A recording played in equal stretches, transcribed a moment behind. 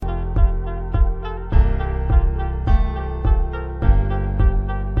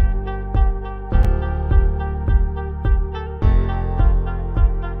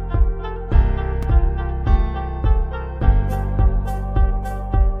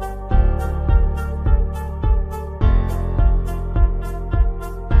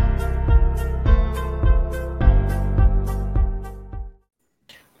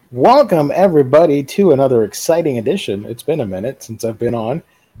Welcome, everybody, to another exciting edition. It's been a minute since I've been on.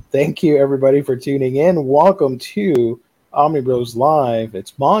 Thank you, everybody, for tuning in. Welcome to Omnibros Live.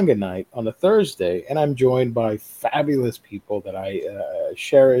 It's Manga Night on a Thursday, and I'm joined by fabulous people that I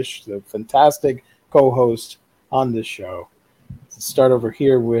cherish, the fantastic co-host on this show. Let's start over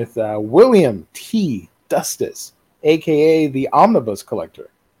here with William T. Dustis, a.k.a. the Omnibus Collector.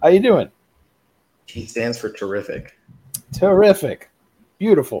 How you doing? T stands for terrific. Terrific.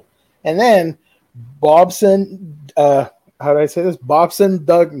 Beautiful. And then Bobson, how do I say this? Bobson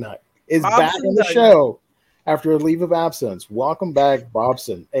Dugnut is back on the show after a leave of absence. Welcome back,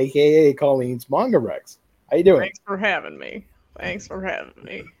 Bobson, a.k.a. Colleen's Manga Rex. How you doing? Thanks for having me. I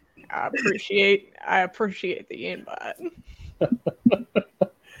appreciate the invite.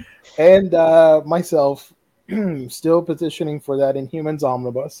 And myself, still petitioning for that Inhumans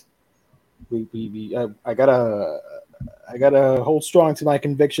Omnibus. I gotta hold strong to my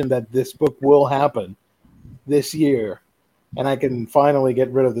conviction that this book will happen this year, and I can finally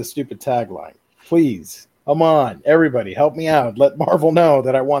get rid of this stupid tagline. Please, come on, everybody, help me out. Let Marvel know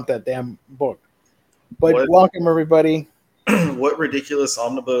that I want that damn book. But welcome, everybody. What ridiculous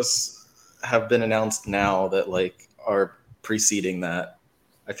omnibus have been announced now that are preceding that?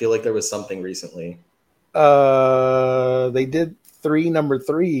 I feel like there was something recently. They did 3 number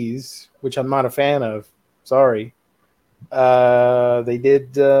 3s, which I'm not a fan of. Sorry. They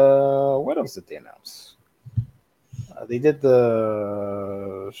did what else did they announce? They did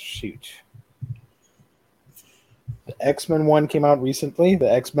the X-Men one came out recently,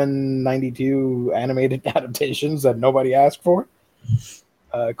 the X-Men 92 animated adaptations that nobody asked for.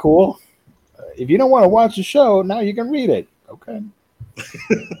 Cool. If you don't want to watch the show, now you can read it. Okay.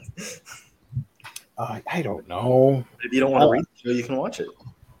 I don't know. If you don't want to read the show, you can watch it.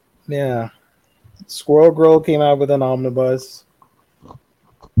 Yeah. Squirrel Girl came out with an omnibus.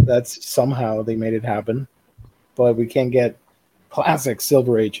 That's somehow they made it happen. But we can't get classic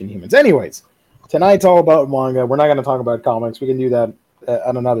Silver Age Inhumans. Anyways, tonight's all about manga. We're not going to talk about comics. We can do that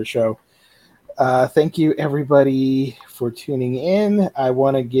on another show. Thank you, everybody, for tuning in. I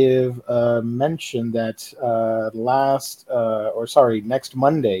want to give a mention that next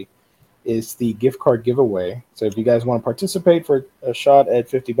Monday is the gift card giveaway. So if you guys want to participate for a shot at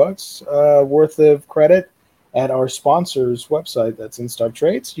 $50 worth of credit at our sponsor's website, that's In Stock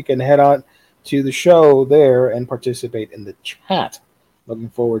Trades, you can head on to the show there and participate in the chat. Looking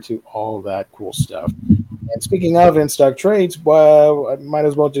forward to all that cool stuff. And speaking of In Stock Trades, I might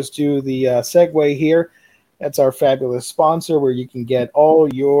as well just do the segue here. That's our fabulous sponsor where you can get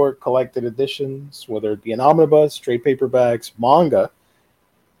all your collected editions, whether it be an omnibus, trade paperbacks, manga,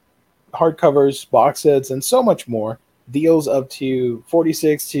 hardcovers, box sets, and so much more. Deals up to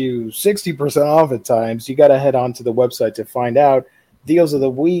 46 to 60% off at times. You got to head on to the website to find out. Deals of the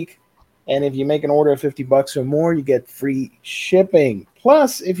week. And if you make an order of $50 or more, you get free shipping.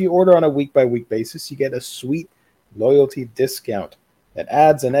 Plus, if you order on a week-by-week basis, you get a sweet loyalty discount that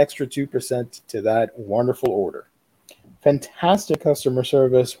adds an extra 2% to that wonderful order. Fantastic customer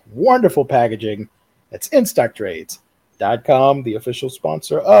service, wonderful packaging. That's InStockTrades.com, the official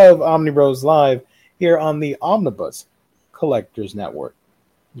sponsor of Omnibros Live here on the Omnibus Collectors Network.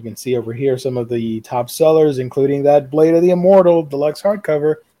 You can see over here some of the top sellers, including that Blade of the Immortal deluxe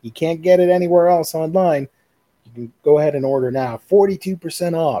hardcover. You can't get it anywhere else online. You can go ahead and order now.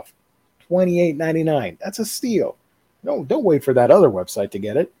 42% off, $28.99. That's a steal. No, don't wait for that other website to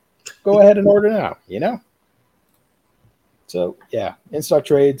get it. Go ahead and order now, So, yeah, In Stock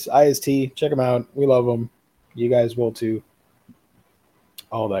Trades, IST, check them out. We love them. You guys will too.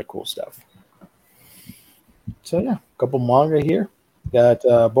 All that cool stuff. So, yeah, a couple manga here. Got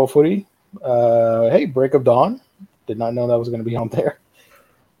Bofuri. Hey, Break of Dawn. Did not know that was going to be on there.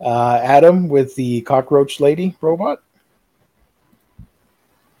 Adam with the cockroach lady robot.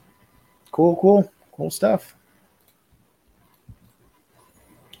 Cool stuff.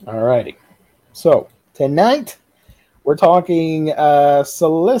 Alrighty. So tonight we're talking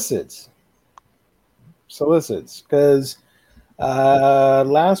Solicits. Because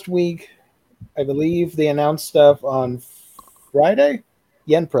last week I believe they announced stuff on Friday,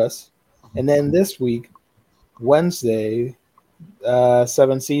 Yen Press, and then this week, Wednesday,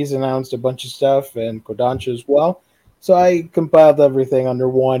 7 Seas announced a bunch of stuff, and Kodansha as well. So I compiled everything under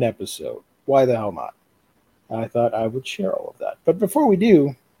one episode. Why the hell not? I thought I would share all of that. But before we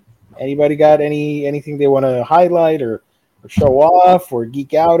do, anybody got anything they want to highlight or show off or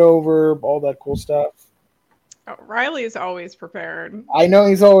geek out over, all that cool stuff? Oh, Riley is always prepared. I know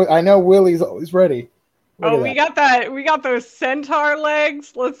Willie's always ready. We got those centaur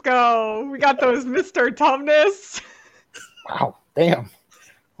legs. Let's go. We got those Mr. Tumnus. Wow, damn.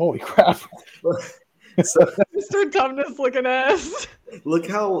 Holy crap! So Mr. Dumbness looking ass. look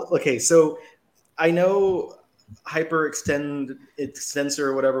how okay. So I know extensor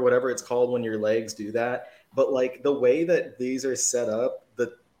or whatever it's called when your legs do that, but like the way that these are set up,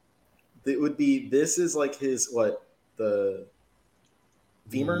 it would be this is like his the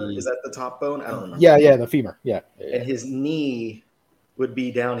femur is that the top bone? I don't remember. Yeah, the femur. Yeah. And his knee would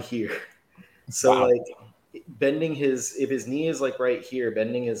be down here. So Wow. like bending if his knee is like right here,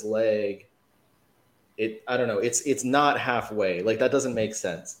 bending his leg, I don't know, it's not halfway. Like that doesn't make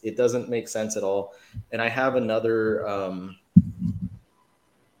sense. It doesn't make sense at all. And I have another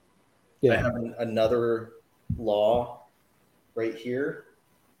another law right here,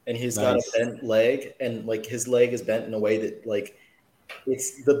 and he's got a bent leg, and like his leg is bent in a way that like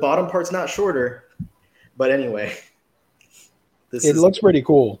it's the bottom part's not shorter, but anyway. It looks pretty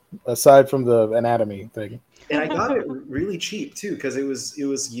cool, aside from the anatomy thing. And I got it really cheap too, because it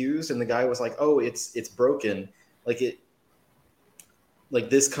was used, and the guy was like, "Oh, it's broken. Like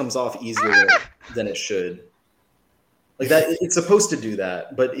this comes off easier than it should. Like that, it's supposed to do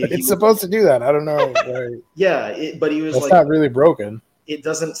that, but it's supposed to do that. I don't know. Right? Yeah, but he was it's not really broken. It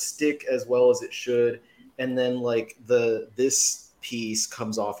doesn't stick as well as it should, and then like this piece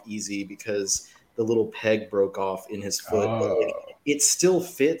comes off easy because the little peg broke off in his foot. But like, it still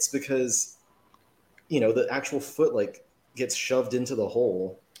fits because the actual foot like gets shoved into the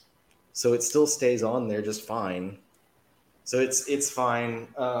hole, so it still stays on there just fine. So it's fine.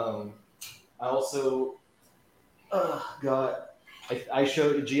 I also got. I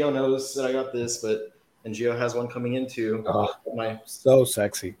showed Gio knows that I got this, and Gio has one coming in too. My so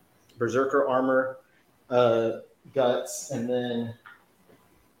sexy Berserker armor guts, and then.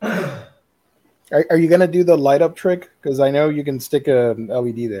 Are you gonna do the light up trick? Because I know you can stick an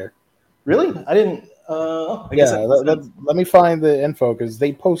LED there. Really? I didn't. Let me find the info because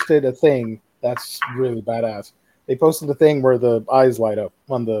they posted a thing that's really badass. They posted a thing where the eyes light up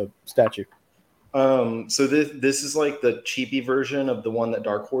on the statue. So this is like the cheapy version of the one that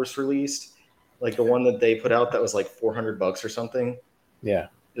Dark Horse released, like the one that they put out that was like $400 or something. Yeah.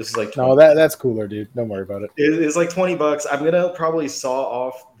 This is like 20. No, that's cooler, dude. Don't worry about it. It's like $20. I'm gonna probably saw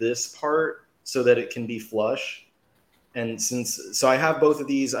off this part so that it can be flush. And so I have both of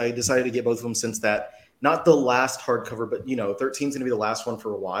these, I decided to get both of them since that, not the last hardcover, but 13 is gonna be the last one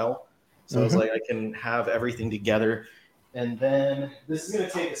for a while. So I was like, I can have everything together. And then this is gonna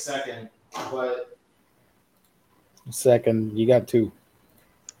take a second, but you got 2.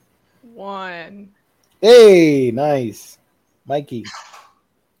 1. Hey, nice. Mikey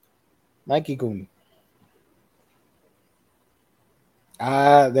Kun.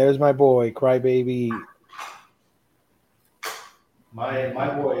 There's my boy, Crybaby.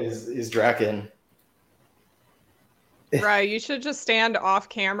 My boy is Draken. Right, you should just stand off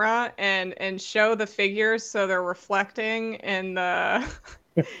camera and show the figures so they're reflecting in the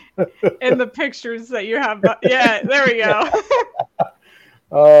in the pictures that you have. Yeah, there we go.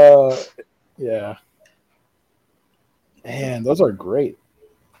 Yeah. Man, those are great.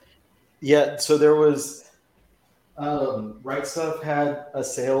 Yeah, so there was Right Stuff had a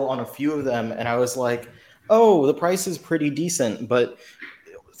sale on a few of them, and I was like, oh, the price is pretty decent, but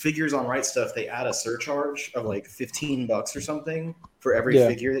figures on Right Stuff, they add a surcharge of like $15 or something for every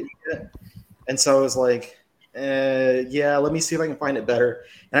figure that you get. And so I was like, yeah, let me see if I can find it better.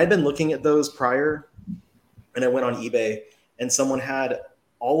 And I'd been looking at those prior, and I went on eBay, and someone had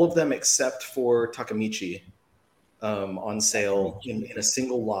all of them except for Takamichi on sale in a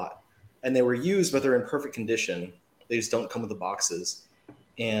single lot. And they were used, but they're in perfect condition. They just don't come with the boxes.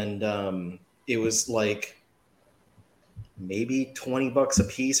 And it was like maybe $20 a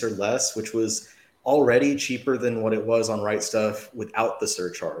piece or less, which was already cheaper than what it was on Right Stuff without the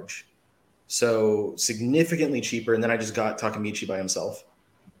surcharge. So significantly cheaper. And then I just got Takamichi by himself.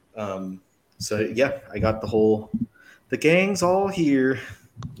 So yeah, I got the gang's all here.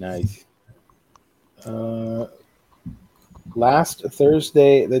 Nice. Last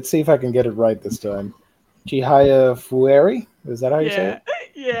Thursday, let's see if I can get it right this time. Chihaya Fueri, is that how you say it?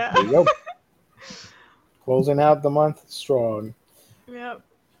 Yeah. There you go. Closing out the month strong. Yep.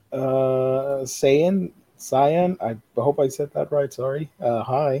 Cyan, I hope I said that right. Sorry.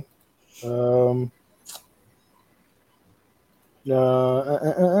 Hi. So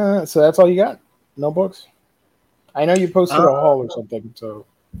that's all you got? No books? I know you posted a haul or something. So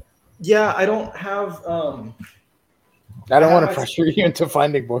yeah, I don't have. I don't want to pressure you into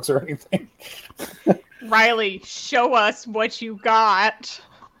finding books or anything. Riley, show us what you got.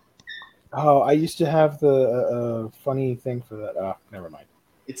 Oh, I used to have the funny thing for that. Never mind.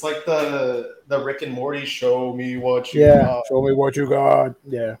 It's like the Rick and Morty show me what you Yeah, got. show me what you got.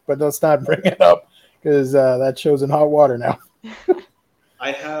 Yeah, but let's not bring it up because that show's in hot water now.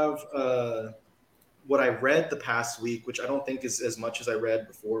 I have what I read the past week, which I don't think is as much as I read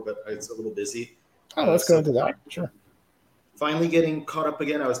before, but it's a little busy. Oh, let's go So into that. Sure. finally getting caught up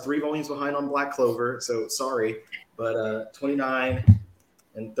again. I was 3 volumes behind on Black Clover, so sorry, but 29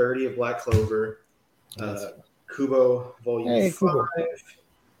 and 30 of Black Clover. Kubo Volume Hey, 5. Kubo.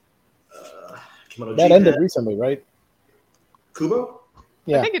 Kimono That G-Pen. ended recently, right? Kubo?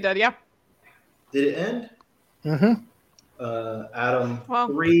 Yeah. I think it did, yeah. Did it end? Mm-hmm. Adam Well,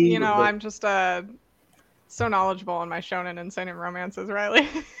 3. you know, I'm just so knowledgeable in my shonen and seinen romances, Riley.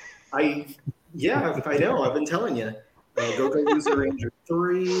 I know. I've been telling you. Gogo Loser Ranger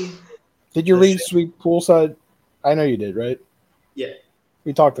 3. Did you The read ship- Sweet Poolside? I know you did, right? Yeah.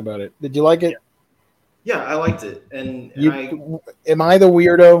 We talked about it. Did you like it? Yeah, I liked it. And Am I the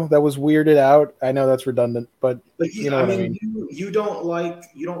weirdo that was weirded out? I know that's redundant, but you know what I mean. You don't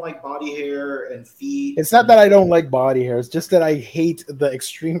like body hair and feet. It's not that I don't like body hair. It's just that I hate the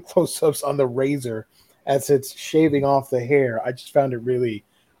extreme close-ups on the razor as it's shaving off the hair. I just found it really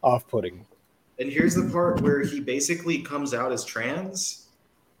off-putting. And here's the part where he basically comes out as trans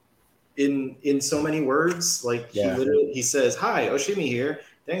in so many words. Like he says, "Hi, Oshimi here.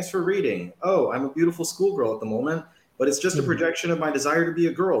 Thanks for reading. Oh, I'm a beautiful schoolgirl at the moment, but it's just a projection of my desire to be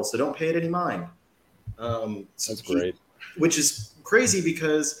a girl, so don't pay it any mind." That's great. Which is crazy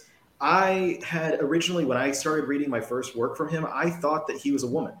because I had originally, when I started reading my first work from him, I thought that he was a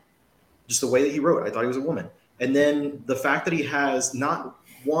woman. Just the way that he wrote, I thought he was a woman. And then the fact that he has not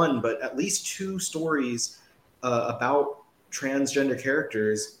one, but at least 2 stories about transgender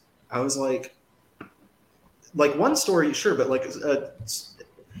characters, I was like one story, sure, but like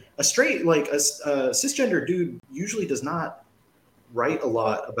a straight, like a cisgender dude usually does not write a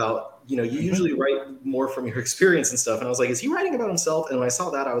lot about, you usually write more from your experience and stuff. And I was like, is he writing about himself? And when I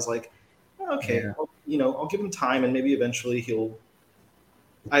saw that, I was like, okay, well, I'll give him time and maybe eventually he'll.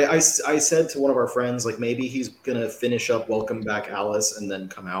 I said to one of our friends, like, maybe he's gonna finish up Welcome Back Alice and then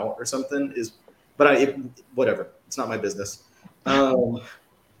come out or something. Whatever. It's not my business.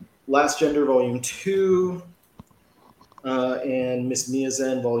 Last Gender Volume 2. And Miss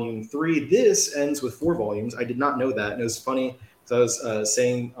Miyazen Volume 3. This ends with 4 volumes. I did not know that. And it was funny because I was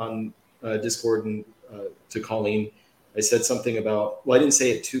saying on Discord and to Colleen, I said something about, well, I didn't say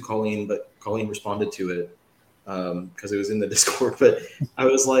it to Colleen, but Colleen responded to it because it was in the Discord. But I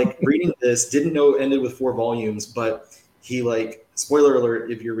was like, reading this, didn't know it ended with 4 volumes, but he, like, spoiler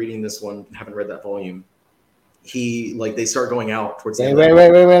alert, if you're reading this one and haven't read that volume, they start going out towards the end. Wait a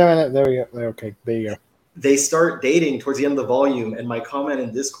minute. There we go. Okay, there you go. They start dating towards the end of the volume, and my comment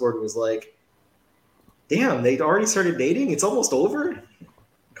in Discord was like, damn, they already started dating? It's almost over?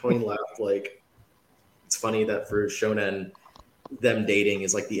 Colleen laughed, like, it's funny that for shonen, them dating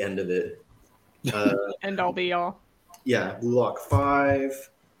is like the end of it. End all be all. Yeah, Blue Lock 5.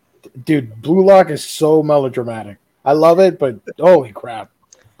 Dude, Blue Lock is so melodramatic. I love it, but holy crap.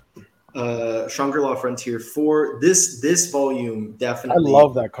 Shangri-La Frontier 4. This volume definitely. I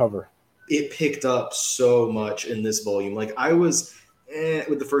love that cover. It picked up so much in this volume. Like, I was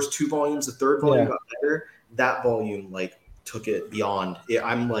with the first 2 volumes. The third volume got better. That volume, like, took it beyond.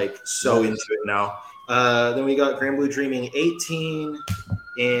 I'm like so into it now. Then we got Grand Blue Dreaming 18,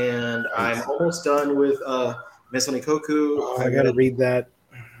 and I'm almost done with Miss Onikoku. Oh, I gotta read that.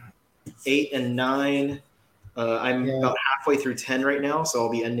 8 and 9. I'm about halfway through 10 right now, so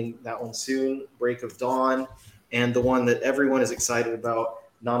I'll be ending that one soon. Break of Dawn, and the one that everyone is excited about,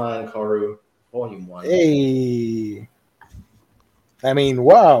 Nana and Karu, Volume 1. Hey. I mean,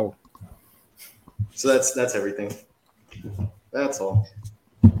 wow. So that's everything. That's all.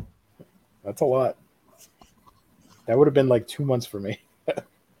 That's a lot. That would have been like 2 months for me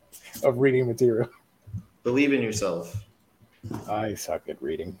of reading material. Believe in yourself. I suck at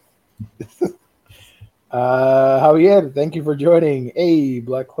reading. Javier, thank you for joining. Hey,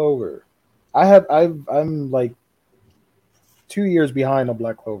 Black Clover. I'm like 2 years behind on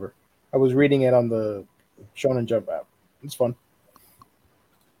Black Clover. I was reading it on the Shonen Jump app. It's fun.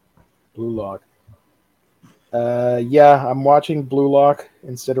 Blue Lock. Yeah, I'm watching Blue Lock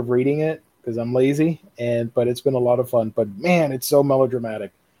instead of reading it because I'm lazy, but it's been a lot of fun. But man, it's so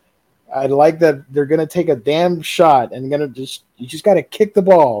melodramatic. I like that they're gonna take a damn shot and you just gotta kick the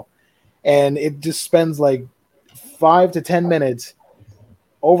ball, and it just spends like 5 to 10 minutes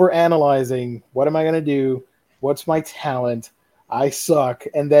over analyzing what am I gonna do, what's my talent, I suck,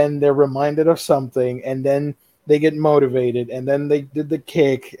 and then they're reminded of something, and then they get motivated, and then they did the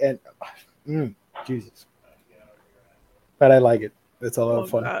kick, and Jesus. But I like it. It's a lot of Love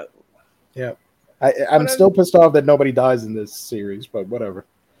fun. that. Yeah. I'm still pissed off that nobody dies in this series, but whatever.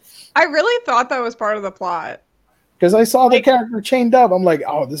 I really thought that was part of the plot. Because I saw the character chained up. I'm like,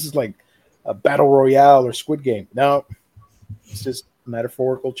 oh, this is like a battle royale or Squid Game. No, it's just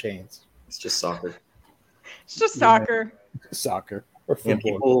metaphorical chains. It's just soccer. It's just soccer. Soccer or Yeah,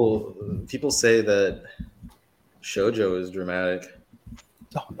 football. people say that shoujo is dramatic.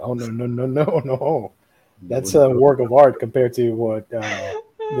 Oh, no. That's a work of art compared to what the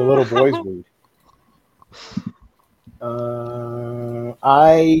little boys read.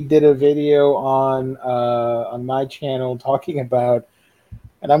 I did a video on my channel talking about,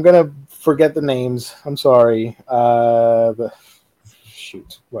 and I'm gonna forget the names. I'm sorry. What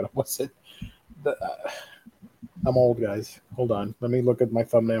was it? I'm old, guys. Hold on. Let me look at my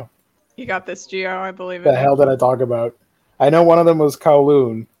thumbnail. You got this, Gio. I believe The hell did I talk about? I know one of them was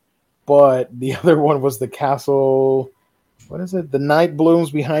Kowloon, but the other one was the castle. What is it? The Night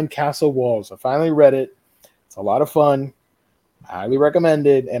Blooms Behind Castle Walls. I finally read it. It's a lot of fun. I highly recommend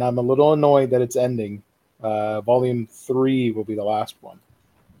it, and I'm a little annoyed that it's ending. Volume 3 will be the last one.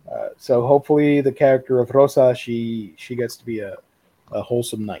 So hopefully the character of Rosa, she gets to be a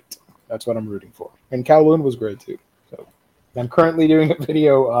wholesome knight. That's what I'm rooting for. And Kowloon was great too. So I'm currently doing a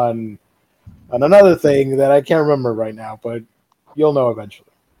video on another thing that I can't remember right now, but you'll know eventually.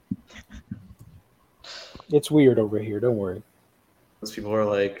 It's weird over here. Don't worry. Those people are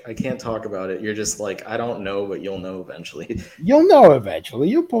like, I can't talk about it. You're just like, I don't know, but you'll know eventually. You'll know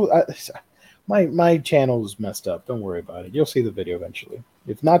eventually. My channel is messed up. Don't worry about it. You'll see the video eventually.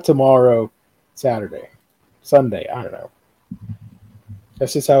 If not tomorrow, Saturday, Sunday. I don't know.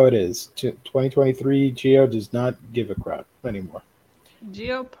 That's just how it is. 2023, Gio does not give a crap anymore.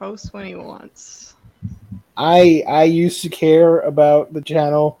 Gio posts when he wants. I used to care about the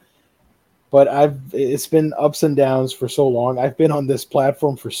channel, but it's been ups and downs for so long. I've been on this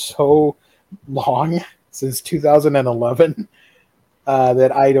platform for so long, since 2011,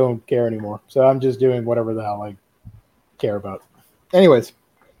 that I don't care anymore. So I'm just doing whatever the hell I care about. Anyways,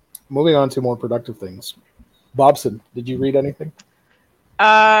 moving on to more productive things. Bobson, did you read anything?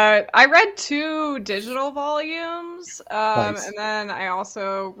 I read 2 digital volumes, Nice. and then I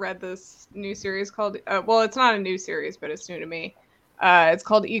also read this new series called, well, it's not a new series, but it's new to me. It's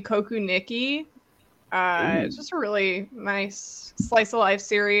called Ikoku Nikki. It's just a really nice slice of life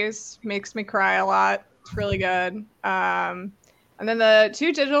series. Makes me cry a lot. It's really good. And then the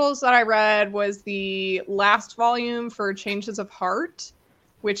 2 digitals that I read was the last volume for Changes of Heart,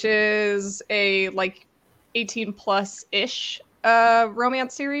 which is a like 18 plus ish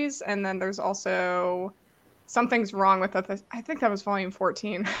romance series, and then there's also Something's Wrong with Us. I think that was volume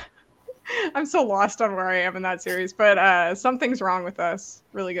 14. I'm so lost on where I am in that series, but Something's Wrong with Us,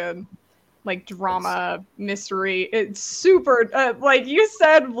 really good, like drama mystery. It's super like you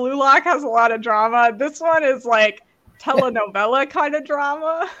said, Blue Lock has a lot of drama. This one is like telenovela kind of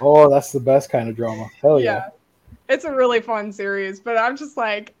drama. Oh, that's the best kind of drama. Hell yeah. It's a really fun series, but I'm just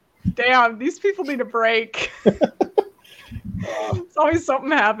like, damn, these people need a break. It's always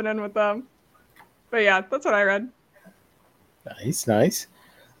something happening with them. But yeah, that's what I read. Nice.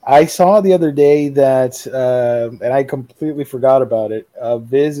 I saw the other day that, and I completely forgot about it.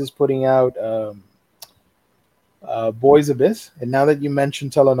 Viz is putting out Boys Abyss, and now that you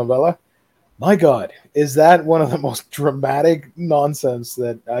mentioned telenovela, my God, is that one of the most dramatic nonsense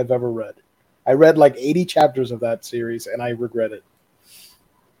that I've ever read? I read like 80 chapters of that series, and I regret it.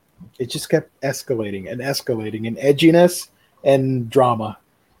 It just kept escalating and edginess and drama,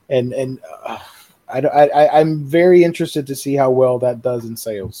 and I'm very interested to see how well that does in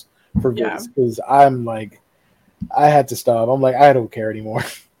sales for Viz, because I'm like, I had to stop. I'm like, I don't care anymore.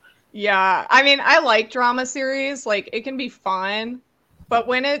 Yeah, I mean, I like drama series. Like, it can be fun, but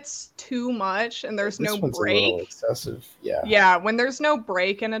when it's too much and there's no break, a little excessive. Yeah, when there's no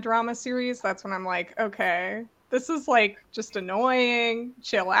break in a drama series, that's when I'm like, okay, this is like just annoying.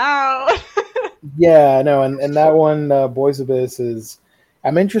 Chill out. Yeah, no, and that one, Boys Abyss, is.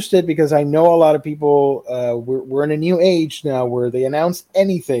 I'm interested because I know a lot of people. We're in a new age now where they announce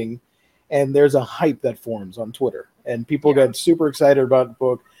anything, and there's a hype that forms on Twitter, and people get super excited about the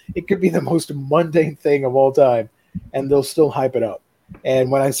book. It could be the most mundane thing of all time, and they'll still hype it up.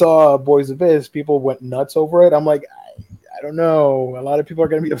 And when I saw Boys Abyss, people went nuts over it. I'm like, I don't know. A lot of people are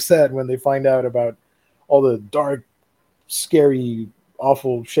going to be upset when they find out about all the dark, scary,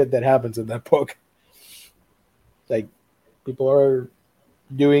 awful shit that happens in that book. Like, people are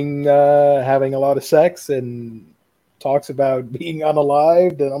doing having a lot of sex and talks about being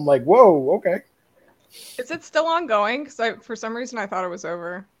unalived, and I'm like, whoa, okay. Is it still ongoing? Because for some reason I thought it was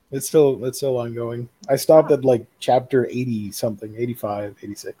over. It's still ongoing. I stopped at like chapter 80 something, 85,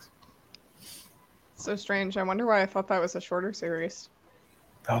 86. So strange. I wonder why I thought that was a shorter series.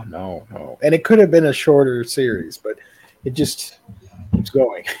 Oh no. And it could have been a shorter series, but it just keeps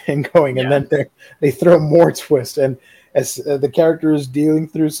going and going, and then they throw more twist, and as the character is dealing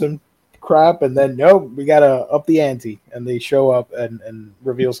through some crap, and then nope, we gotta up the ante, and they show up and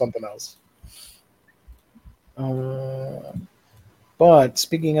reveal something else. But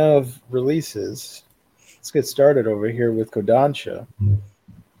speaking of releases, let's get started over here with Kodansha.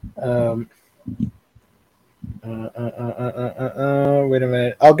 Wait a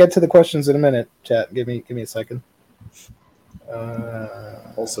minute. I'll get to the questions in a minute. Chat, give me a second.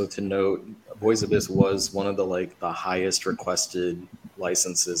 Also to note, Boys Abyss was one of the highest requested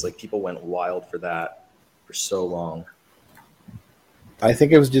licenses. Like people went wild for that for so long. I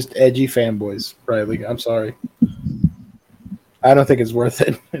think it was just edgy fanboys, Riley. I'm sorry. I don't think it's worth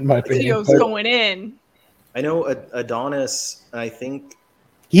it, in my opinion. Theo's going in. I know Adonis, I think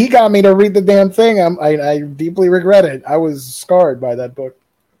he got me to read the damn thing. I deeply regret it. I was scarred by that book.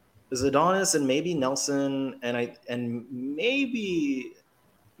 There's Adonis and maybe Nelson and maybe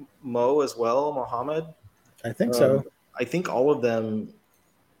Mo as well, Muhammad. I think so. I think all of them.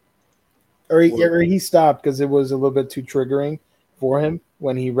 Or he stopped because it was a little bit too triggering for him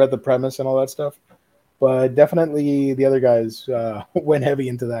when he read the premise and all that stuff. But definitely the other guys went heavy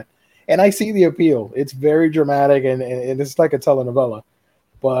into that. And I see the appeal. It's very dramatic and it's like a telenovela.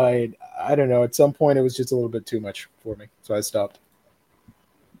 But I don't know. At some point, it was just a little bit too much for me. So I stopped.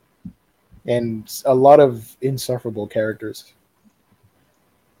 And a lot of insufferable characters.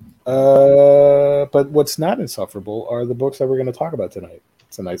 But what's not insufferable are the books that we're going to talk about tonight.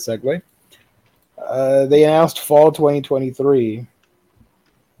 It's a nice segue. They announced fall 2023.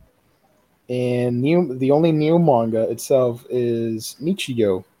 And the only new manga itself is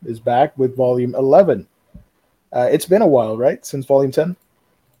Nichijou is back with volume 11. It's been a while, right? Since volume 10?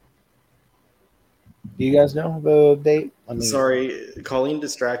 Do you guys know the date? Sorry, Colleen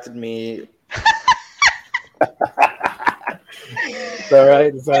distracted me. It's all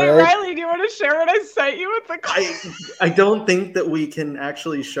right. Hey, Riley, do you want to share what I sent you with the I don't think that we can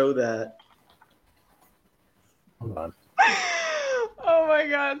actually show that. Hold on. Oh my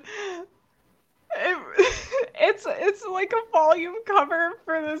god. It's like a volume cover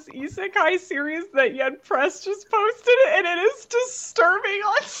for this isekai series that Yen Press just posted, and it is disturbing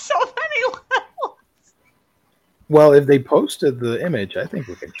on so many levels. Well, if they posted the image, I think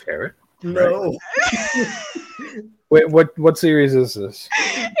we can share it. No. Right? Wait, what series is this?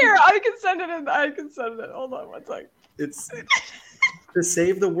 Here, I can send it. Hold on one second. It's to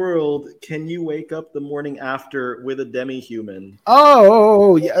save the world. Can you wake up the morning after with a demi-human?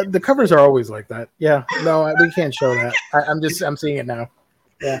 Oh, yeah. The covers are always like that. Yeah. No, we can't show that. I'm seeing it now.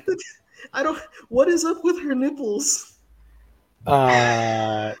 Yeah. What is up with her nipples?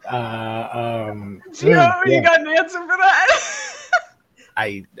 Gio, you got an answer for that?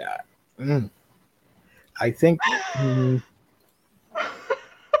 I think.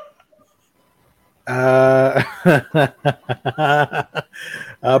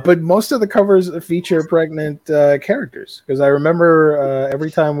 But most of the covers feature pregnant characters, because I remember every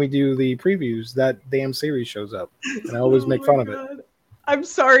time we do the previews, that damn series shows up, and I always make fun of it. I'm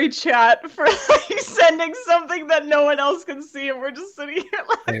sorry, chat, for sending something that no one else can see, and we're just sitting here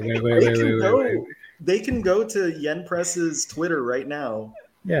like. Wait. They can go to Yen Press's Twitter right now.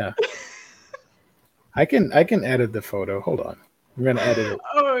 Yeah, I can edit the photo. Hold on. I'm gonna edit it.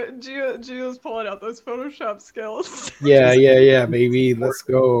 Oh, Gio's pulling out those Photoshop skills. Yeah, baby. Let's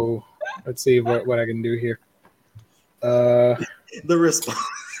go. Let's see what I can do here. The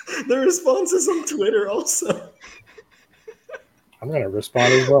response is on Twitter also. I'm gonna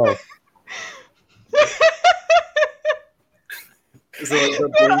respond as well. Is it like the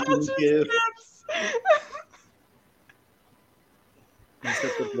blinking gif? He's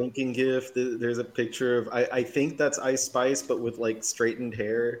got the blinking gif. There's a picture of I think that's Ice Spice, but with like straightened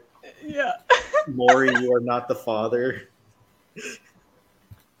hair. Yeah. Maury, you are not the father.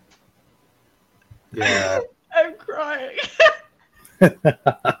 Yeah. I'm crying.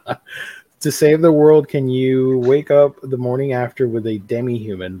 To save the world, can you wake up the morning after with a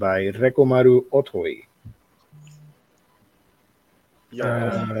demi-human by Rekomaru Otoi?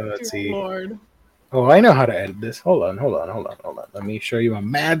 Let's see. Lord. Oh, I know how to edit this. Hold on. Let me show you my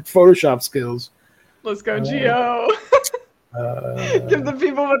mad Photoshop skills. Let's go, Gio. Give the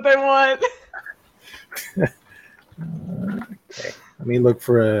people what they want. Okay. Let me look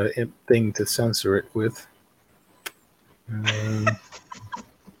for a thing to censor it with.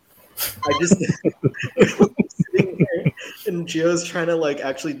 I just sitting there, and Gio's trying to like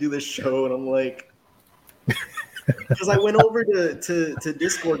actually do this show, and I'm like, because I went over to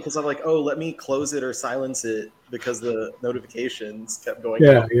Discord because I'm like, oh, let me close it or silence it because the notifications kept going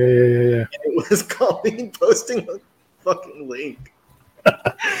Yeah. out. Yeah. And it was Colleen posting a fucking link.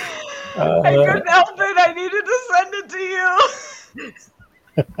 I couldn't help it. I needed to send it to you.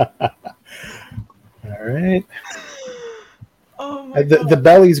 All right. Oh my The god.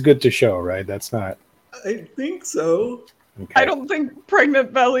 belly's good to show, right? That's not. I think so. Okay. I don't think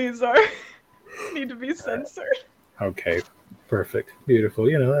pregnant bellies are need to be censored. Okay. Perfect. Beautiful.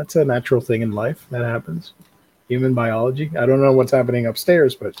 You know, that's a natural thing in life that happens. Human biology. I don't know what's happening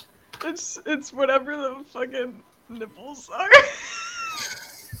upstairs, but It's whatever the fucking nipples are.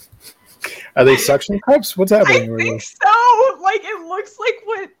 are they suction cups? What's I happening over think there? so. Like it looks like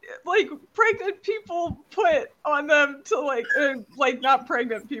what like pregnant people put on them to like not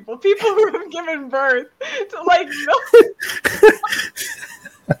pregnant people, people who have given birth to like milk.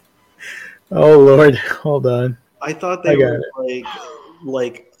 Oh Lord, hold on. I thought they were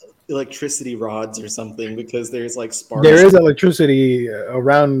like electricity rods or something because there's like sparks. There is electricity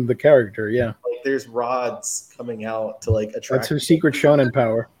around the character. Yeah, like there's rods coming out to like attract. that's her secret shonen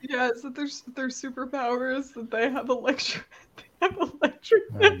power. Yeah, it's that their superpowers that they have electric. They have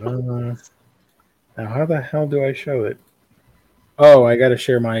electric. Now, how the hell do I show it? Oh, I got to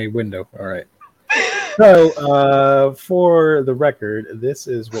share my window. All right. So, for the record, this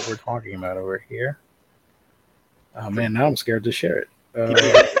is what we're talking about over here. Oh man, now I'm scared to share it.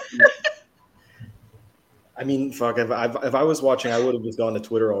 I mean, fuck. If I was watching, I would have just gone to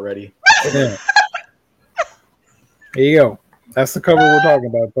Twitter already. Yeah. Here you go. That's the cover we're talking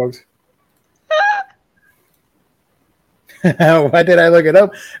about, folks. Why did I look it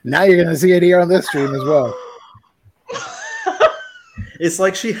up? Now you're gonna see it here on this stream as well. It's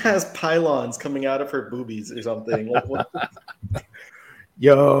like she has pylons coming out of her boobies or something. Like, what?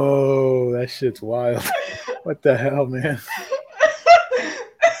 Yo, that shit's wild. What the hell, man?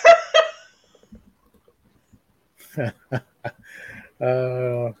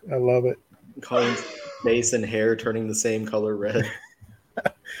 I love it. Colleen's face and hair turning the same color red.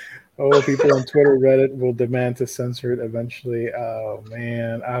 Oh, people on Twitter, Reddit will demand to censor it eventually. Oh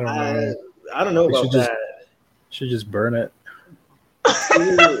man, I don't know. I don't know about that. Should just burn it.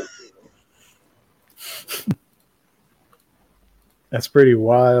 That's pretty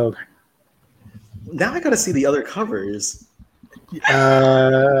wild. Now I gotta see the other covers.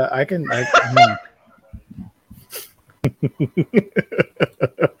 I can.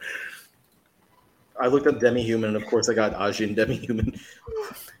 I looked up Demi-Human, and of course I got Ajin Demi-Human.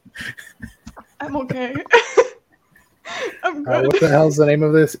 I'm okay. I'm good. What the hell's the name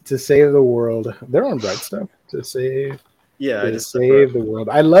of this? To Save the World. They're on Right Stuff. To Save. Yeah, to Save the World.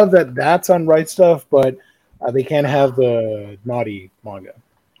 I love that that's on Right Stuff, but they can't have the naughty manga.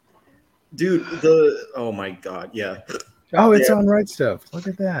 Dude, oh my god, yeah. Oh, it's on Right Stuff. Look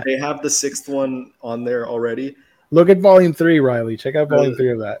at that. They have the 6th one on there already. Look at Volume 3, Riley. Check out Volume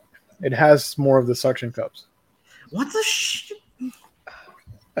 3 of that. It has more of the suction cups. What the shit?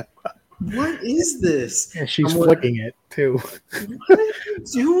 What is this? And she's flicking it too. What are you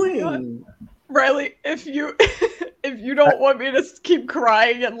doing? Riley, if you don't want me to keep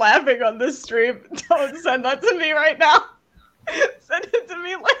crying and laughing on this stream, don't send that to me right now. Send it to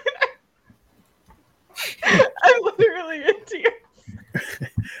me later. I'm literally in tears.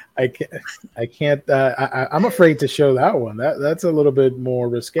 I can't. I'm afraid to show that one. That's a little bit more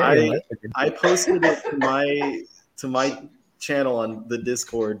risque. I posted it to my channel on the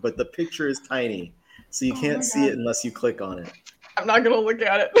Discord, but the picture is tiny, so you can't see it unless you click on it. I'm not gonna look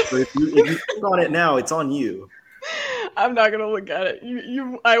at it. But if you click on it now, it's on you. I'm not gonna look at it.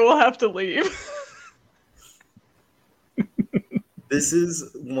 I will have to leave. This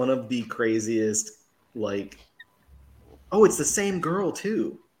is one of the craziest. Like, oh, it's the same girl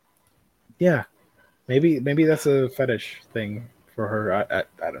too. Yeah, maybe that's a fetish thing for her. I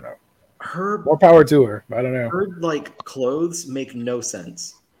don't know. Her more power to her. I don't know. Her like clothes make no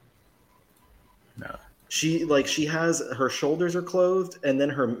sense. No. She has her shoulders are clothed and then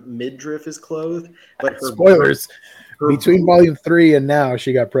her midriff is clothed. But her spoilers. Between Volume 3 and now,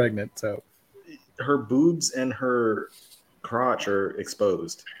 she got pregnant. So her boobs and her crotch are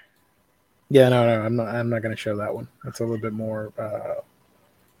exposed. Yeah, no, I'm not going to show that one. That's a little bit more.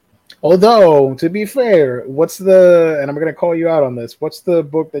 Although, to be fair, and I'm going to call you out on this. What's the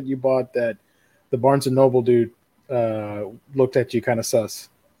book that you bought that the Barnes and Noble dude looked at you kind of sus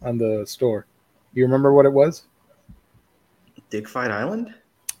on the store? You remember what it was? Dick Fight Island?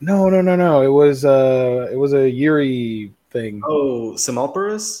 No. It was a Yuri thing. Oh,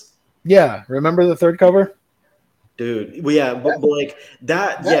 Simulparus? Yeah, remember the third cover? Dude, well, yeah, but like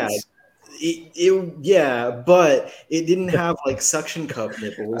that, yeah, That's yeah, but it didn't have like suction cup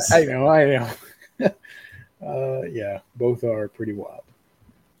nipples. I know. Yeah, both are pretty wild.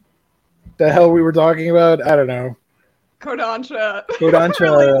 The hell we were talking about? I don't know. Kodansha. Kodansha.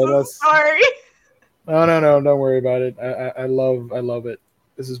 Releases. Sorry. Oh no, don't worry about it. I love it.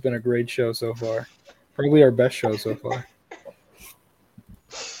 This has been a great show so far. Probably our best show so far.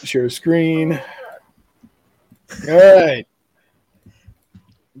 Share screen. All right.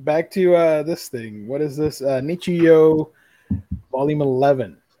 Back to this thing. What is this? Nichio Volume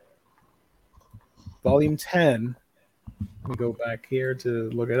 11. Volume 10. Let me go back here to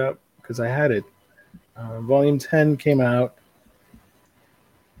look it up because I had it. Volume 10 came out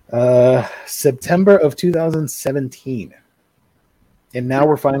September of 2017. And now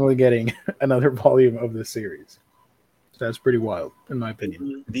we're finally getting another volume of the series. So that's pretty wild, in my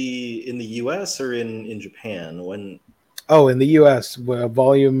opinion. In the US or in Japan? When? Oh, in the US,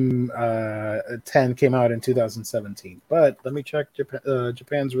 volume 10 came out in 2017. But let me check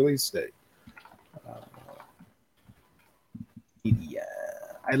Japan's release date. Yeah.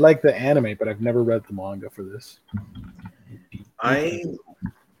 I like the anime, but I've never read the manga for this. I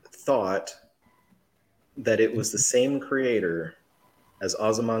thought that it was the same creator as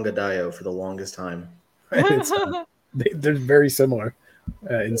Azumanga Daioh for the longest time. They're very similar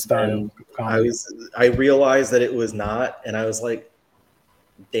in style. I realized that it was not, and I was like,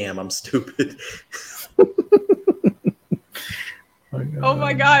 "Damn, I'm stupid." Oh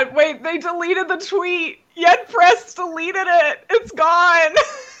my god! Wait, they deleted the tweet. Yen Press deleted it. It's gone.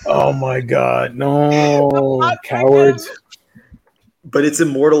 Oh my god! No, cowards! But it's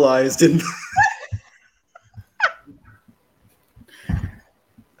immortalized in.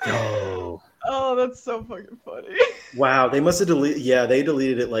 Oh, that's so fucking funny. Wow, they must have deleted. Yeah, they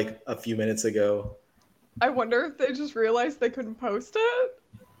deleted it like a few minutes ago. I wonder if they just realized they couldn't post it.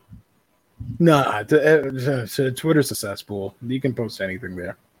 Nah, Twitter's a cesspool. You can post anything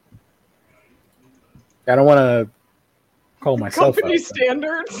there. I don't want to call myself company out,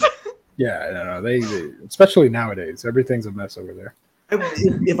 standards. Yeah, no, they especially nowadays, everything's a mess over there.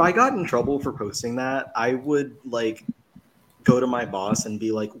 If I got in trouble for posting that, I would like go to my boss and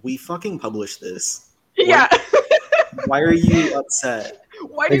be like, "We fucking published this. Yeah. Why are you upset?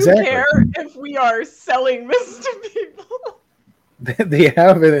 Why do you care if we are selling this to people?" They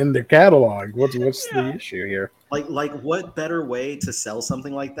have it in their catalog. What's the issue here? Like what better way to sell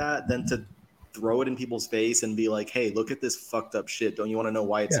something like that than to throw it in people's face and be like, "Hey, look at this fucked up shit. Don't you want to know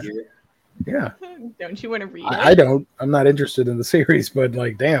why it's here?" Yeah. Don't you want to read it? I don't. I'm not interested in the series, but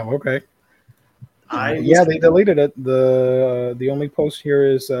like, damn, okay. They deleted it. The only post here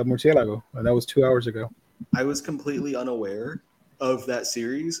is Murcielago, and that was 2 hours ago. I was completely unaware of that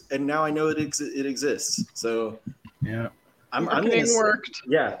series, and now I know it exists. So yeah, I'm worked.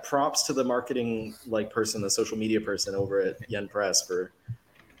 Yeah, props to the marketing person, the social media person over at Yen Press for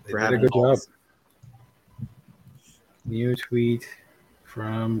having a good job. New tweet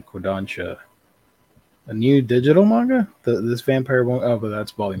from Kodansha. A new digital manga? This vampire won't. Oh, but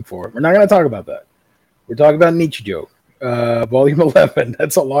that's volume 4. We're not going to talk about that. We're talking about Nichijou, volume 11.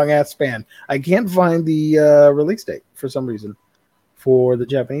 That's a long ass span. I can't find the release date for some reason for the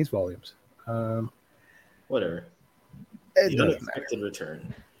Japanese volumes. Whatever. It the unexpected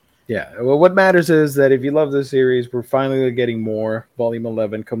return. Yeah. Well, what matters is that if you love this series, we're finally getting more. Volume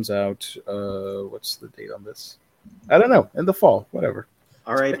 11 comes out. What's the date on this? I don't know. In the fall. Whatever.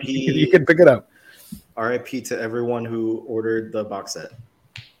 R.I.P. You can pick it up. R.I.P. to everyone who ordered the box set.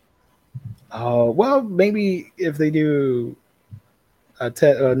 Well, maybe if they do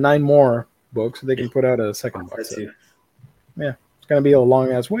 9 more books, they can put out a second box set. Yeah, it's gonna be a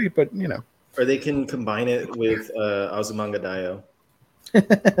long ass wait, but you know. Or they can combine it with Azumanga Daioh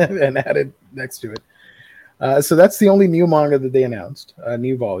and add it next to it. So that's the only new manga that they announced, a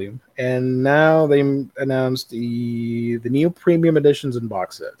new volume, and now they announced the new premium editions and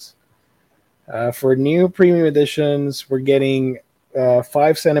box sets. For new premium editions, we're getting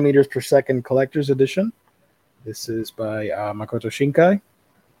 5 centimeters per second collector's edition. This is by Makoto Shinkai,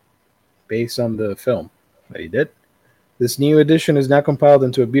 based on the film that he did. This new edition is now compiled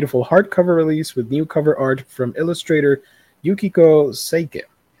into a beautiful hardcover release with new cover art from illustrator Yukiko Seike.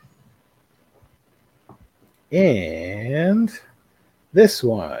 And this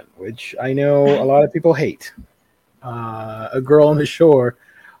one, which I know a lot of people hate, A Girl on the Shore,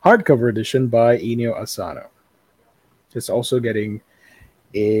 hardcover edition by Inyo Asano. It's also getting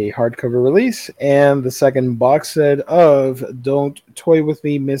a hardcover release and the second box set of Don't Toy With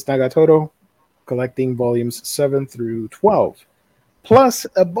Me, Miss Nagatoro, collecting volumes 7 through 12. plus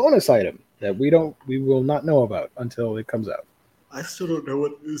a bonus item that we will not know about until it comes out. I still don't know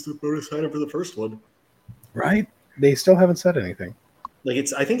what is the bonus item for the first one. Right? They still haven't said anything. Like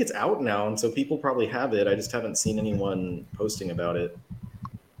I think it's out now, and so people probably have it. I just haven't seen anyone posting about it.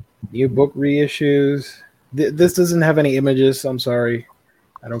 New book reissues. This doesn't have any images. I'm sorry.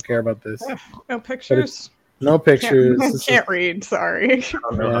 I don't care about this. No pictures. No pictures. Can't read. Sorry. I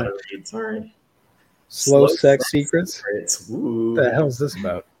don't know how to read. Sorry. Slow sex secrets. Ooh. What the hell is this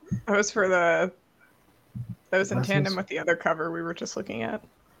about? That was for that was in tandem with the other cover we were just looking at.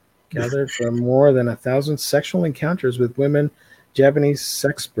 Gathered from more than 1,000 sexual encounters with women, Japanese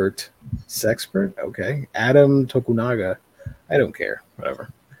sexpert. Sexpert? Okay. Adam Tokunaga. I don't care.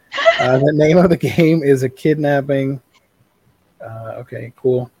 Whatever. The name of the game is a kidnapping. Okay,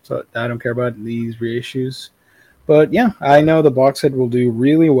 cool. So I don't care about these reissues. But yeah, I know the box set will do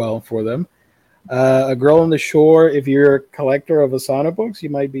really well for them. A Girl on the Shore, if you're a collector of Asana books, you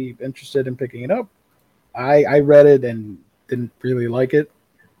might be interested in picking it up. I read it and didn't really like it.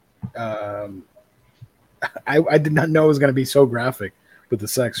 I did not know it was going to be so graphic with the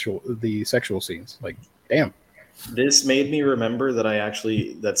sexual scenes. Like, damn. This made me remember that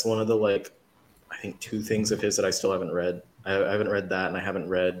that's one of the, like, I think 2 things of his that I still haven't read. I haven't read that, and I haven't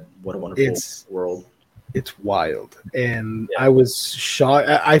read What a Wonderful World. It's wild, and I was shocked.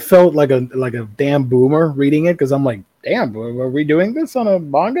 I felt like a damn boomer reading it because I'm like, damn, are we doing this on a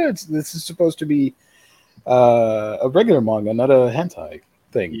manga? This is supposed to be a regular manga, not a hentai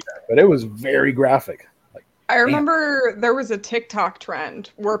thing. Yeah. But it was very graphic. Like, I remember there was a TikTok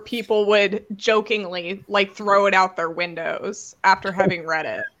trend where people would jokingly like throw it out their windows after having read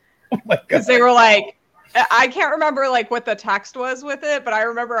it. Because they were like, I can't remember like what the text was with it, but I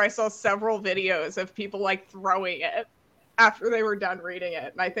remember I saw several videos of people like throwing it after they were done reading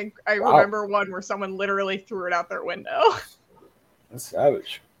it. And I think I remember one where someone literally threw it out their window. That's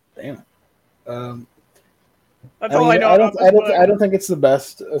savage. Damn. That's all I know about this book. I don't think it's the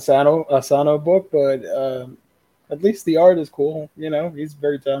best Asano book, but at least the art is cool. You know, he's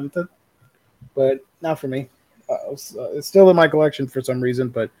very talented. But not for me. It's still in my collection for some reason,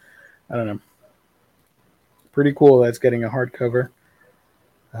 but I don't know. Pretty cool that's getting a hardcover.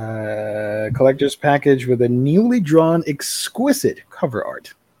 Collector's package with a newly drawn exquisite cover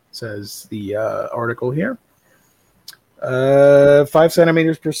art, says the article here. 5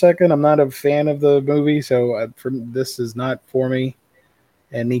 centimeters per second. I'm not a fan of the movie, so this is not for me.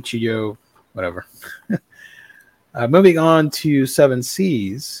 And Nichijou, whatever. Moving on to 7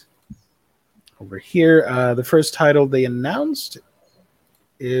 Seas. Over here, the first title they announced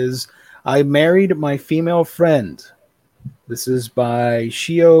is I Married My Female Friend. This is by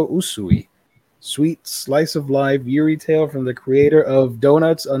Shio Usui. Sweet slice of life Yuri tale from the creator of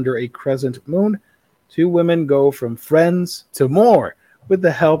Donuts Under a Crescent Moon. 2 women go from friends to more with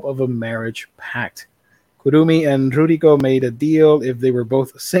the help of a marriage pact. Kurumi and Ruriko made a deal if they were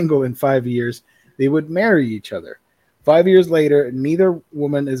both single in 5 years, they would marry each other. 5 years later, neither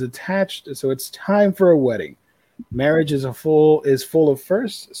woman is attached, so it's time for a wedding. Marriage is full of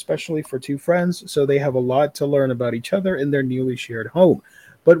firsts, especially for 2 friends, so they have a lot to learn about each other in their newly shared home.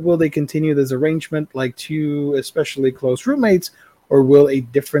 But will they continue this arrangement like 2 especially close roommates, or will a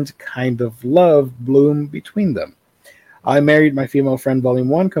different kind of love bloom between them? I Married My Female Friend Volume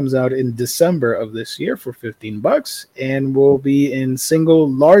 1 comes out in December of this year for $15 and will be in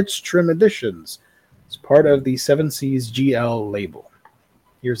single large trim editions. It's part of the 7 Seas GL label.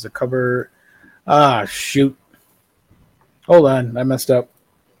 Here's the cover. Ah, shoot. Hold on, I messed up.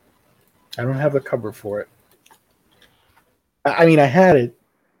 I don't have the cover for it. I mean, I had it.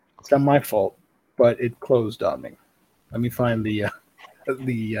 It's not my fault, but it closed on me. Let me find the.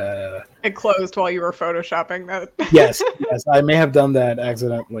 It closed while you were photoshopping that. yes, I may have done that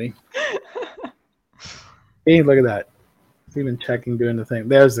accidentally. Hey, look at that. It's even checking, doing the thing.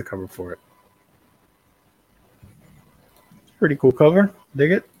 There's the cover for it. Pretty cool cover.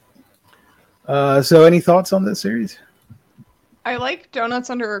 Dig it. So, any thoughts on this series? I like Donuts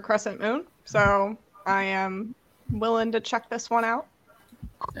Under a Crescent Moon, so I am willing to check this one out.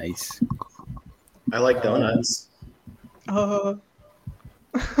 Nice. I like donuts. The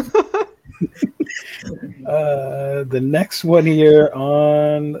next one here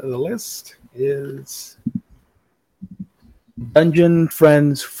on the list is Dungeon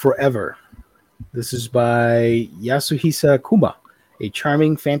Friends Forever. This is by Yasuhisa Kuma, a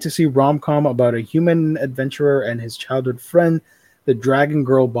charming fantasy rom-com about a human adventurer and his childhood friend, the dragon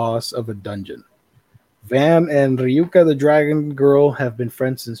girl boss of a dungeon. Van and Ryuka, the dragon girl, have been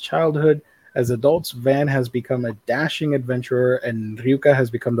friends since childhood. As adults, Van has become a dashing adventurer and Ryuka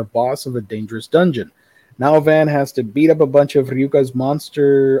has become the boss of a dangerous dungeon. Now Van has to beat up a bunch of Ryuka's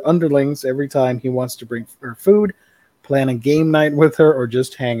monster underlings every time he wants to bring her food, plan a game night with her, or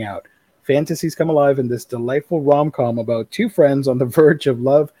just hang out. Fantasies come alive in this delightful rom-com about two friends on the verge of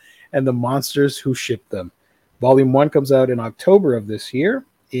love and the monsters who ship them. Volume 1 comes out in October of this year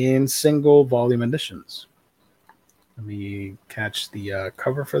in single volume editions. Let me catch the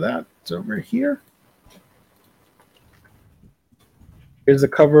cover for that. It's over here. Here's the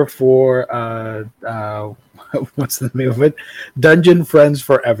cover for what's the name of it? Dungeon Friends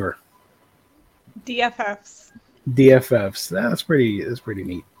Forever. DFFs. DFFs. That's pretty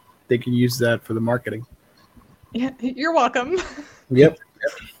neat. They can use that for the marketing. Yeah, you're welcome. Yep.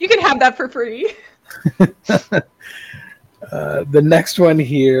 You can have that for free. The next one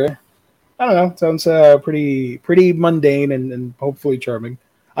here, I don't know, sounds pretty mundane and hopefully charming.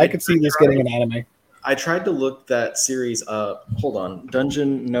 I could see this getting an anime. I tried to look that series up. Hold on.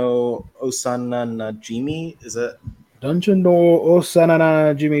 Dungeon no Osana Najimi? Is that? Dungeon no Osana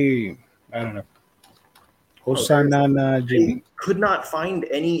Najimi. I don't know. Osana Najimi. I could not find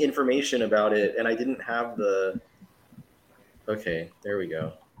any information about it, and I didn't have the... Okay, there we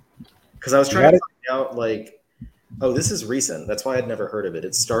go. Because I was trying to find out, like... Oh, this is recent. That's why I'd never heard of it.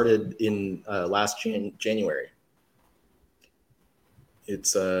 It started in last January.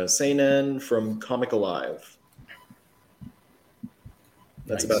 It's Seinen from Comic Alive.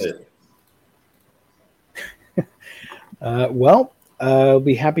 That's nice. About it. I'll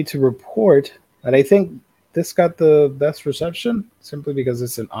be happy to report that I think this got the best reception simply because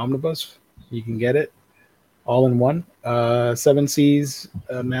it's an omnibus. You can get it all in one. Seven Seas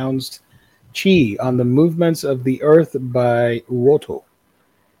announced Chi on the Movements of the Earth by Uoto.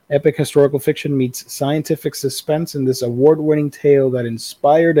 Epic historical fiction meets scientific suspense in this award-winning tale that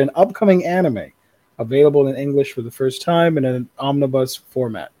inspired an upcoming anime, available in English for the first time in an omnibus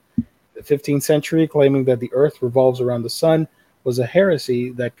format. The 15th century, claiming that the Earth revolves around the sun, was a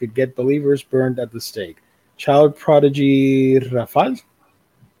heresy that could get believers burned at the stake. Child prodigy Rafal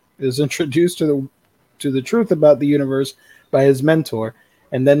is introduced to the truth about the universe by his mentor,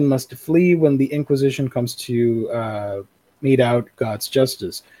 and then must flee when the Inquisition comes to mete out God's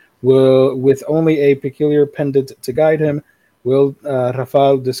justice. With only a peculiar pendant to guide him, will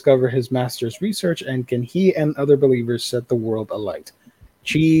Rafal discover his master's research, and can he and other believers set the world alight?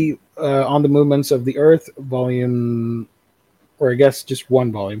 Chi on the Movements of the Earth, volume, or I guess just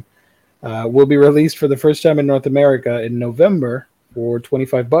one volume, will be released for the first time in North America in November for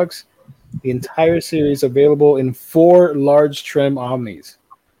 $25. The entire series available in 4 large trim omnis.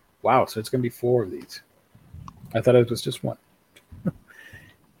 Wow, so it's going to be 4 of these. I thought it was just one.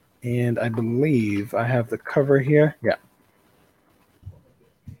 And I believe I have the cover here. Yeah.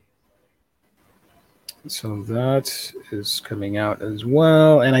 So that is coming out as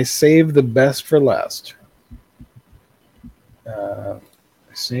well. And I saved the best for last.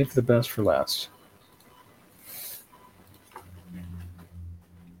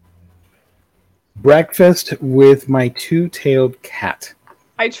 Breakfast with My Two-Tailed Cat.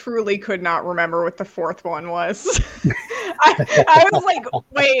 I truly could not remember what the 4th one was. I was like,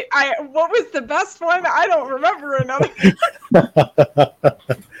 wait, what was the best one? I don't remember another.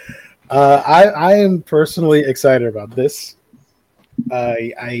 I am personally excited about this.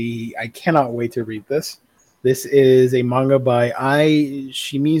 I cannot wait to read this. This is a manga by Ai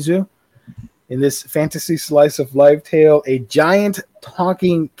Shimizu. In this fantasy slice of life tale, a giant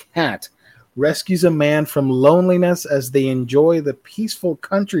talking cat rescues a man from loneliness as they enjoy the peaceful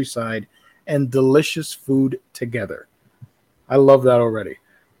countryside and delicious food together. I love that already.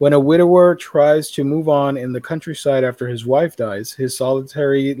 When a widower tries to move on in the countryside after his wife dies, his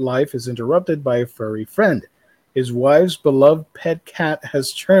solitary life is interrupted by a furry friend. His wife's beloved pet cat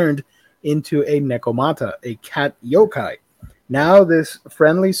has turned into a nekomata, a cat yokai. Now this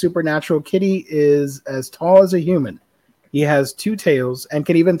friendly supernatural kitty is as tall as a human. He has 2 tails and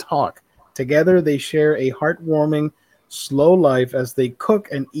can even talk. Together, they share a heartwarming, slow life as they cook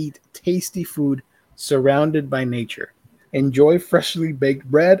and eat tasty food surrounded by nature. Enjoy freshly baked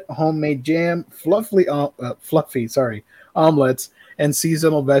bread, homemade jam, fluffy omelets, and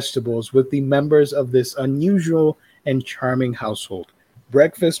seasonal vegetables with the members of this unusual and charming household.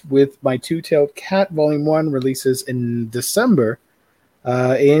 Breakfast with My Two-Tailed Cat, Volume 1, releases in December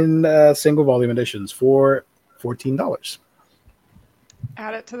in single volume editions for $14.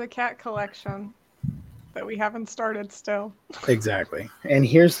 Add it to the cat collection that we haven't started still. Exactly. And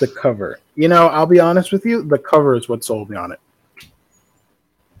here's the cover. You know, I'll be honest with you, the cover is what sold me on it.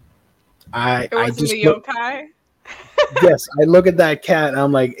 It wasn't the yokai? Yes, I look at that cat and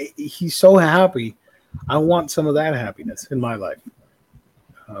I'm like, he's so happy. I want some of that happiness in my life.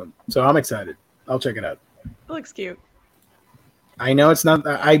 So I'm excited. I'll check it out. It looks cute. I know it's not.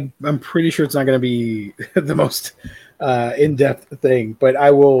 I'm pretty sure it's not going to be the most in-depth thing, but I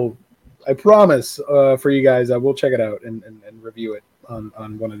will. I promise for you guys, I will check it out and review it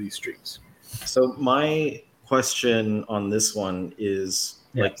on one of these streams. So my question on this one is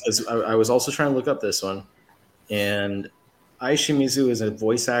like, 'cause I was also trying to look up this one, and Ai Shimizu is a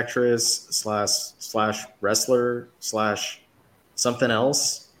voice actress slash wrestler slash something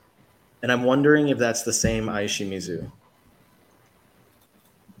else, and I'm wondering if that's the same Ai Shimizu.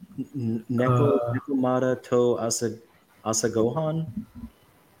 Nekomata to Asagohan?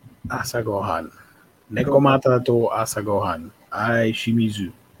 Asagohan. Nekomata to Asagohan. Ai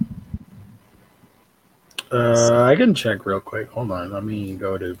Shimizu. I can check real quick. Hold on. Let me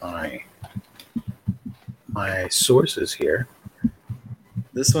go to my sources here.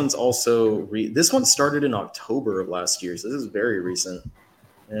 This one's also this one started in October of last year, so this is very recent.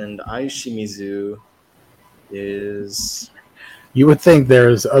 And Ai Shimizu is. You would think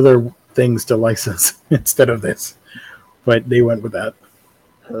there's other things to license instead of this, but they went with that.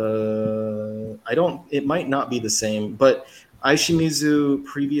 I don't. It might not be the same, but Ai Shimizu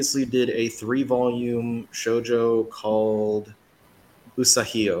previously did a 3-volume shoujo called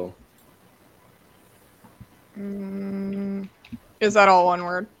Usahio. Is that all one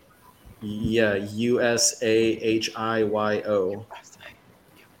word? Yeah, Usahio.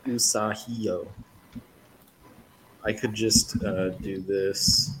 Usahio. I could just do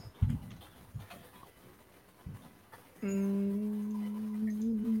this. I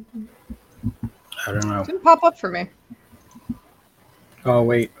don't know. It didn't pop up for me. Oh,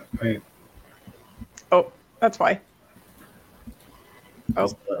 wait. Oh, that's why. Oh,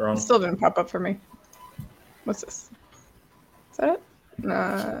 Is that wrong? it still didn't pop up for me. What's this? Is that it?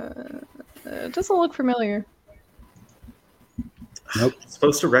 It doesn't look familiar. Nope. It's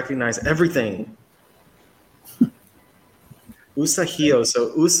supposed to recognize everything. Usahio.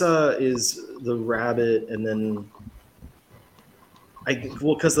 So Usa is the rabbit, and then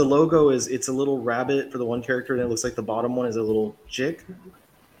because the logo it's a little rabbit for the one character, and it looks like the bottom one is a little chick,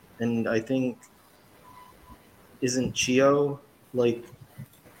 and I think isn't Chio like?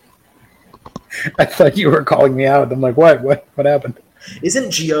 I thought you were calling me out. I'm like, what happened? Isn't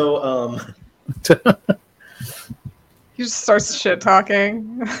Gio He just starts shit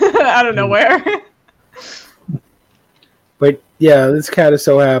talking out of nowhere. But yeah, this cat is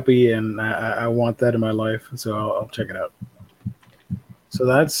so happy, and I want that in my life, so I'll check it out. So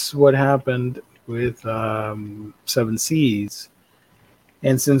that's what happened with Seven Seas.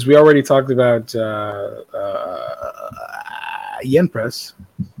 And since we already talked about Yen Press,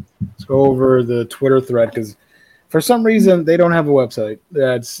 let's go over the Twitter thread, because for some reason they don't have a website.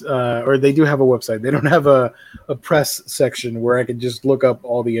 Or they do have a website. They don't have a press section where I can just look up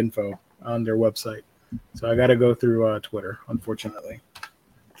all the info on their website. So I got to go through Twitter, unfortunately.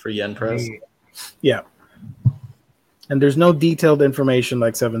 for Yen Press? Yeah. And there's no detailed information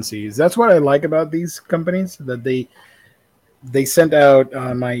like Seven Seas. That's what I like about these companies, that they sent out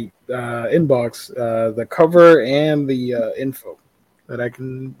on my inbox the cover and the info that I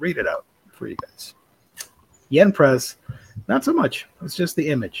can read it out for you guys. Yen Press, not so much. It's just the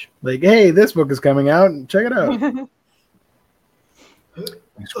image. Like, hey, this book is coming out. Check it out.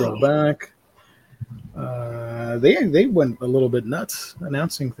 Scroll back. They went a little bit nuts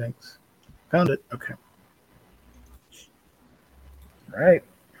announcing things. Found it. Okay. All right.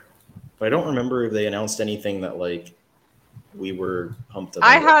 But I don't remember if they announced anything that like we were pumped about.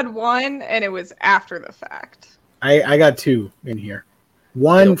 I had one, and it was after the fact. I got two in here.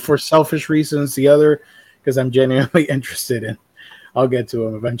 One for selfish reasons. The other because I'm genuinely interested in. I'll get to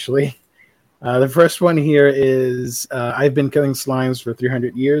them eventually. The first one here is I've been killing slimes for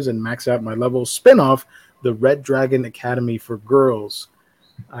 300 years and max out my level. Spinoff, the Red Dragon Academy for Girls.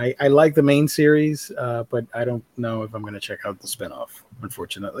 I like the main series, but I don't know if I'm going to check out the spinoff,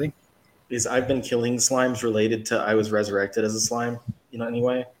 unfortunately. Is I've been killing slimes related to I was resurrected as a slime,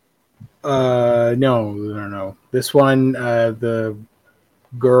 anyway? No. This one, the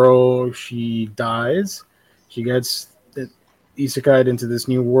girl, she dies. She gets isekai'd into this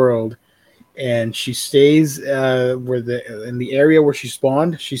new world, and she stays in the area where she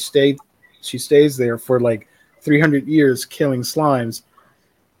spawned. She stays there for like 300 years killing slimes,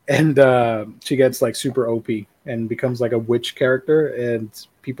 and she gets like super OP and becomes like a witch character, and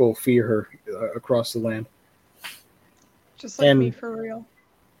people fear her across the land. Just like me, for real.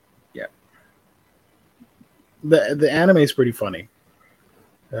 Yeah. The anime is pretty funny.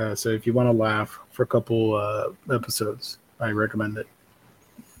 So if you want to laugh for a couple episodes, I recommend it.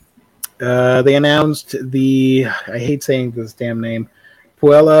 They announced I hate saying this damn name,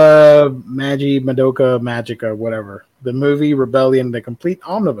 Puella Magi Madoka Magica, whatever. The movie Rebellion, the complete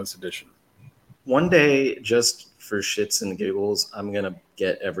omnibus edition. One day, just for shits and giggles, I'm gonna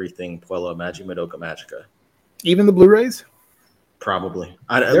get everything Puella Magi Madoka Magica. Even the Blu-rays? Probably.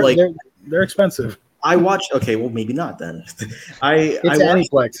 They're expensive. I watched. Okay, well, maybe not then. It's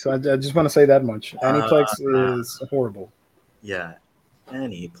Aniplex. I just want to say that much. Aniplex is horrible. Yeah,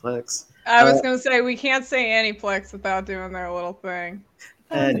 Aniplex. I was gonna say we can't say Aniplex without doing their little thing.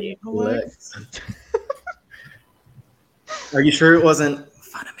 Aniplex. Are you sure it wasn't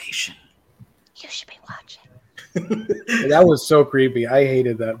Funimation? You should be watching. That was so creepy. I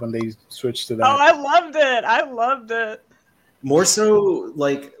hated that when they switched to that. Oh, I loved it. More so,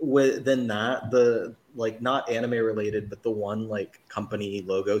 like than that, the like not anime related, but the one like company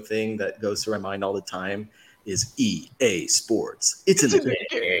logo thing that goes through my mind all the time is EA Sports. It's in the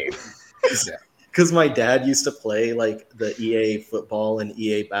game. Because my dad used to play like the EA football and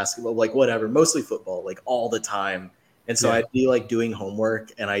EA basketball, like whatever, mostly football, like all the time. And so I'd be like doing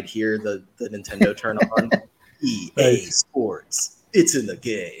homework and I'd hear the Nintendo turn on. EA Sports. It's in the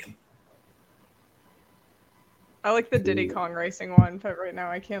game. I like the Diddy Kong Racing one, but right now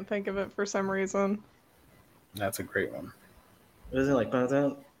I can't think of it for some reason. That's a great one. Isn't it like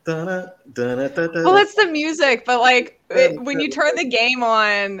well, it's the music, but like when you turn the game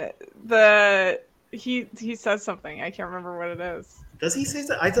on, he says something. I can't remember what it is. Does he say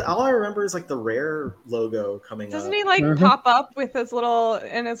that? All I remember is like the Rare logo coming up. Doesn't he like pop up with his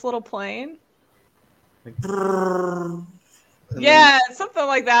little plane? Like, yeah, something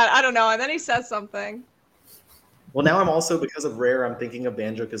like that. I don't know. And then he says something. Well, now I'm also, because of Rare, I'm thinking of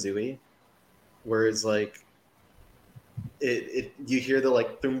Banjo-Kazooie, where it's like you hear the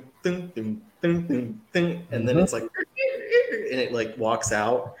like thum, thum, thum, thum, thum, thum, and then it's like and it like walks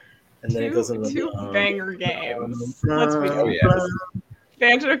out and then it goes into two banger games. Let's be honest.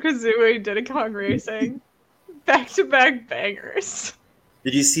 Banjo-Kazooie, Diddy Kong Racing, back-to-back bangers.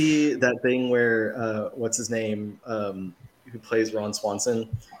 Did you see that thing where what's his name, who plays Ron Swanson,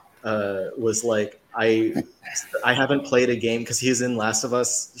 was like, I haven't played a game, because he's in Last of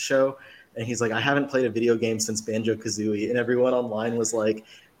Us show, and he's like, I haven't played a video game since Banjo-Kazooie, and everyone online was like,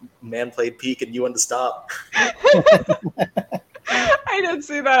 man played Peak and you wanted to stop. I did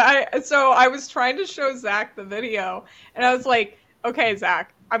see that. So I was trying to show Zach the video, and I was like, okay,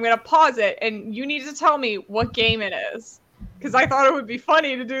 Zach, I'm gonna pause it, and you need to tell me what game it is. Because I thought it would be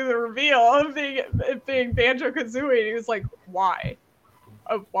funny to do the reveal of it being Banjo-Kazooie, and he was like, why?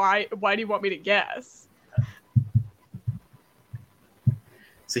 Why do you want me to guess?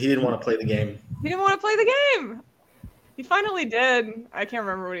 So he didn't want to play the game. He didn't want to play the game. He finally did. I can't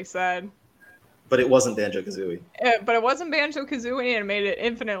remember what he said. But it wasn't Banjo-Kazooie. But it wasn't Banjo-Kazooie, and it made it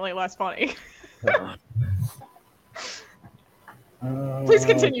infinitely less funny. Please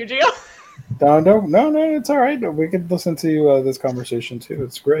continue, Gio. No, it's all right. We could listen to this conversation too.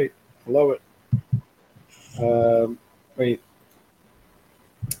 It's great. I love it. Wait.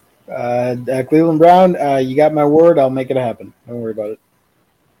 Cleveland Brown, you got my word. I'll make it happen. Don't worry about it.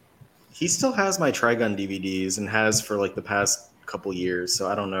 He still has my Trigun DVDs and has for like the past couple years, so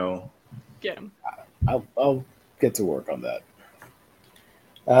I don't know. Get him. I'll get to work on that.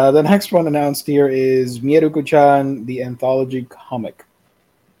 The next one announced here is Mieruko-chan, the anthology comic.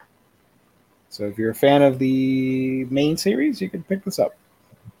 So if you're a fan of the main series, you can pick this up.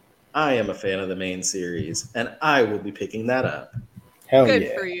 I am a fan of the main series, and I will be picking that up. Hell Good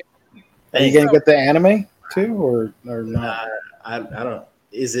yeah. for you. Are you going to get the anime too, or not? I don't.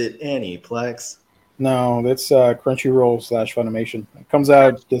 Is it Aniplex? No, that's Crunchyroll / Funimation. It comes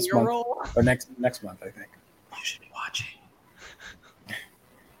out this month or next month, I think. You should be watching.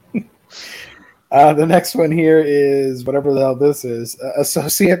 The next one here is whatever the hell this is.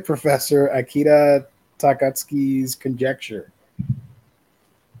 Associate Professor Akira Takatsuki's Conjecture.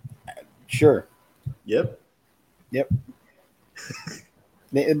 Sure. Yep.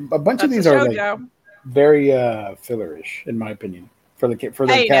 A bunch of these are like very fillerish, in my opinion. For the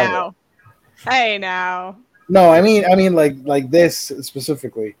catalog. Hey now. No, I mean like this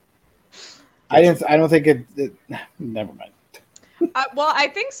specifically. I don't think it never mind. Well, I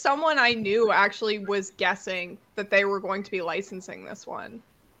think someone I knew actually was guessing that they were going to be licensing this one.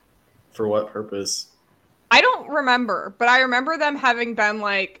 For what purpose? I don't remember, but I remember them having been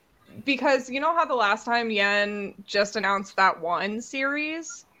like, because you know how the last time Yen just announced that one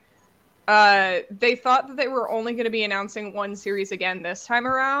series? They thought that they were only going to be announcing one series again this time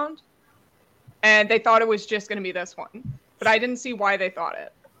around. And they thought it was just going to be this one. But I didn't see why they thought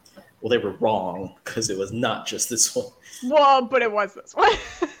it. Well, they were wrong, because it was not just this one. Well, but it was this one.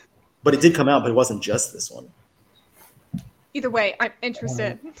 But it did come out, but it wasn't just this one. Either way, I'm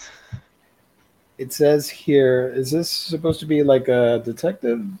interested. It says here, is this supposed to be like a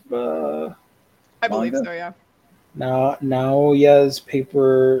detective I believe manga? so, yeah. Now, Naoya's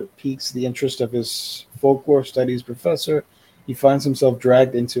paper piques the interest of his folklore studies professor. He finds himself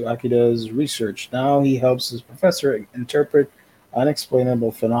dragged into Akida's research. Now he helps his professor interpret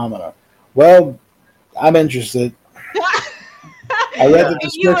unexplainable phenomena. Well, I'm interested. I read the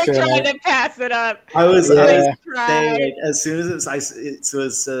You were description. trying to pass it up. I was Yeah. saying, like, as soon as as soon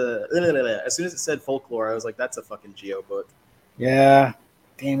as it said folklore, I was like, that's a fucking Geo book. Yeah.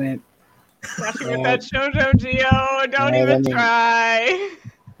 Damn it. Flashing Yeah. with that Shoujo Geo. Don't Yeah, even try.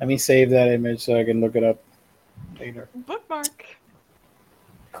 Let me save that image so I can look it up later. Bookmark.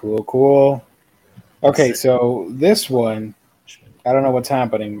 Cool. Okay, so this one, I don't know what's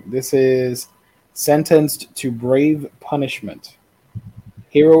happening. This is sentenced to brave punishment.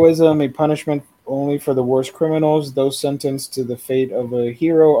 Heroism, a punishment only for the worst criminals. Those sentenced to the fate of a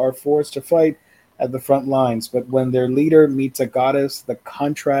hero are forced to fight at the front lines. But when their leader meets a goddess, the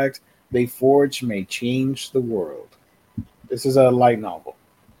contract they forge may change the world. This is a light novel.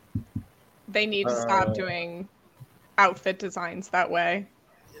 They need to stop doing outfit designs that way.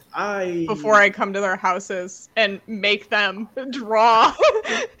 I Before I come to their houses and make them draw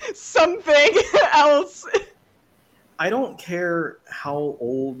something else. I don't care how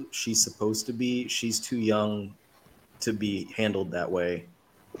old she's supposed to be. She's too young to be handled that way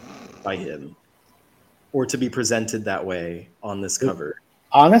by him, or to be presented that way on this cover.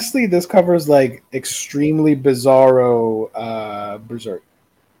 Honestly, this covers like extremely bizarro Berserk.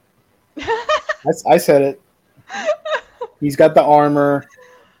 I said it. He's got the armor.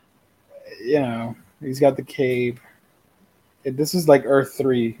 You know, he's got the cape. This is like Earth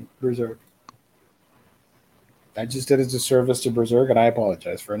 3 Berserk. I just did a disservice to Berserk, and I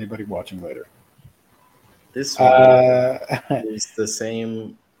apologize for anybody watching later. This one is the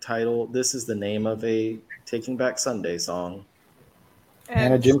same title. This is the name of a Taking Back Sunday song.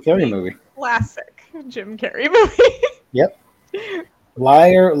 And a Jim Carrey movie. Classic Jim Carrey movie. Yep.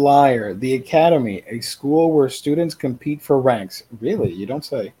 Liar, Liar, The Academy, a school where students compete for ranks. Really? You don't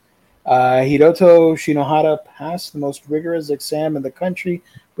say. Hiroto Shinohara passed the most rigorous exam in the country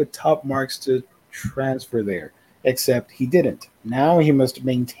with top marks to transfer there. Except he didn't. Now he must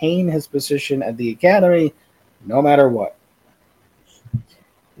maintain his position at the academy no matter what.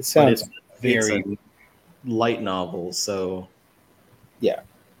 It sounds very it's a light novel, so yeah.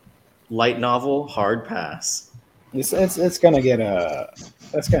 Light novel, hard pass. It's gonna get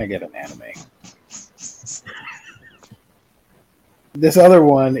an anime. This other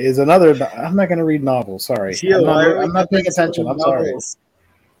one is another. I'm not gonna read novels. Sorry, I'm not paying attention. I'm sorry.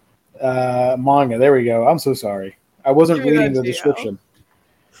 Manga. There we go. I'm so sorry. I wasn't reading the description.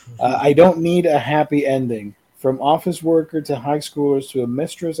 I don't need a happy ending. From office worker to high schoolers to a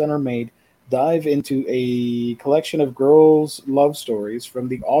mistress and her maid, dive into a collection of girls' love stories from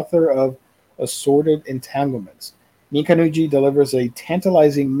the author of Assorted Entanglements. Nikanuji delivers a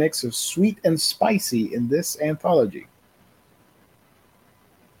tantalizing mix of sweet and spicy in this anthology.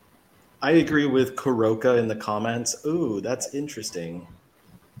 I agree with Kuroka in the comments. Ooh, that's interesting.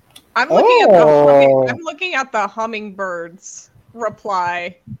 I'm looking at the hummingbirds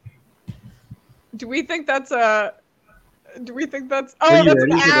reply. Do we think that's oh, that's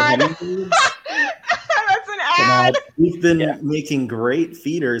an ad. That's an ad. We've been making great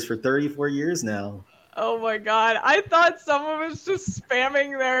feeders for 34 years now. Oh my god. I thought someone was just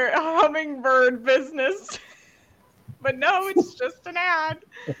spamming their hummingbird business. But no, it's just an ad.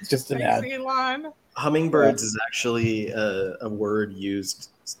 It's just an ad. Elon. Hummingbirds is actually a word used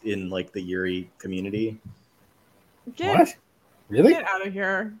in like the Yuri community. What? Really? Get out of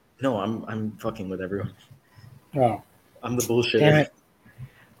here. No, I'm fucking with everyone. Oh. I'm the bullshitter. Damn it.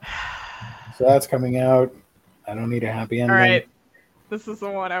 So that's coming out. I don't need a happy ending. All right. This is the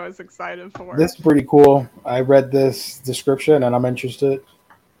one I was excited for. This is pretty cool. I read this description and I'm interested.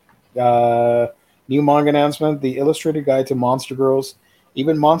 New manga announcement, the illustrated guide to Monster Girls.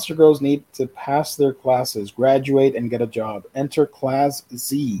 Even Monster Girls need to pass their classes, graduate, and get a job. Enter Class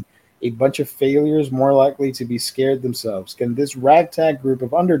Z, a bunch of failures more likely to be scared themselves. Can this ragtag group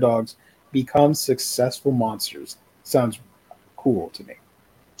of underdogs become successful monsters? Sounds cool to me.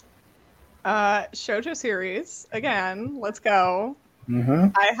 Shoujo series. Again, let's go. Mm-hmm.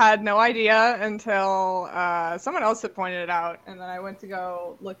 I had no idea until someone else had pointed it out. And then I went to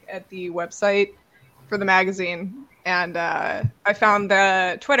go look at the website for the magazine. And I found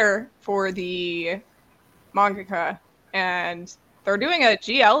the Twitter for the mangaka. And they're doing a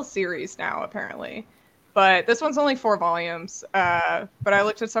GL series now, apparently. But this one's only 4 volumes. But I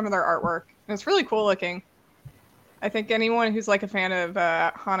looked at some of their artwork. And it's really cool looking. I think anyone who's like a fan of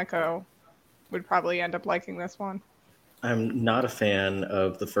Hanako would probably end up liking this one. I'm not a fan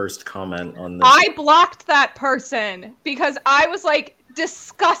of the first comment on this. I blocked that person because I was like,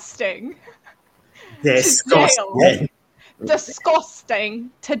 disgusting. Disgusting.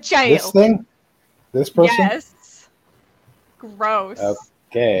 Disgusting to jail. This thing? This person? Yes. Gross.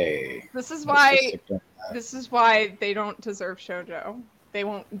 Okay. This is why they don't deserve shoujo.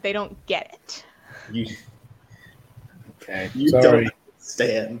 They don't get it. Okay. You Sorry. don't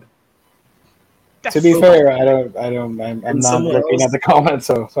stand. That's To be so fair, I'm not looking at the comments,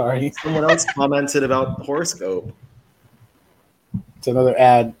 so sorry. Someone else commented about horoscope. It's another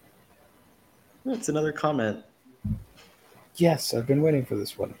ad. It's another comment. Yes, I've been waiting for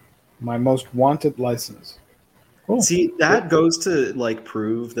this one. My most wanted license. Cool. See, that goes to like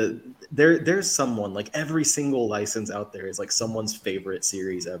prove that there's someone, like every single license out there is like someone's favorite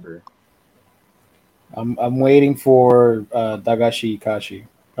series ever. I'm waiting for Dagashi Kashi.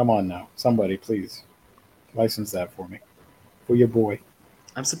 Come on now, somebody, please license that for me, for your boy.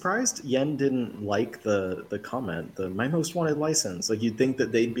 I'm surprised Yen didn't like the comment, the my most wanted license. Like you'd think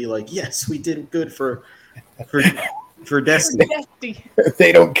that they'd be like, yes, we did good for Destiny.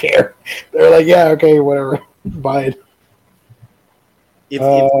 They don't care. They're like, yeah, okay, whatever, buy it.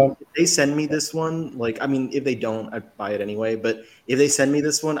 If they send me this one, like, I mean, if they don't, I'd buy it anyway. But if they send me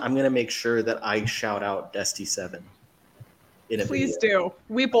this one, I'm gonna make sure that I shout out Destiny 7. Please do.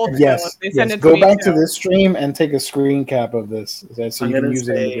 We both yes, will if they send it to go me back too. to this stream and take a screen cap of this so you can use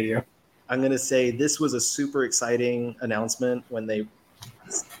it in the video. I'm gonna say this was a super exciting announcement when they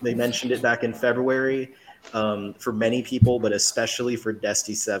mentioned it back in February for many people, but especially for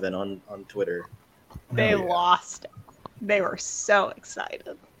Destiny 7 on Twitter. They lost it. They were so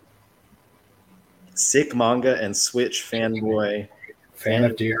excited. Sick manga and Switch fanboy. Fan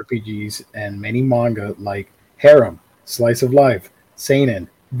of JRPGs and many manga like Harem, Slice of Life, Seinen,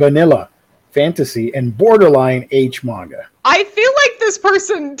 Vanilla, Fantasy, and Borderline H manga. I feel like this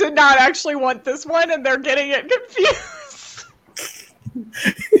person did not actually want this one and they're getting it confused.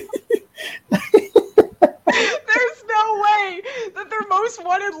 There's no way that their most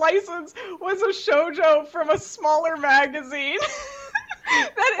wanted license was a shoujo from a smaller magazine.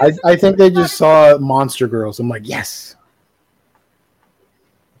 I think they just saw Monster Girls. I'm like, yes.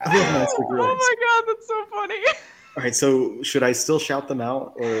 I love Monster Girls. Oh my god, that's so funny. All right, so should I still shout them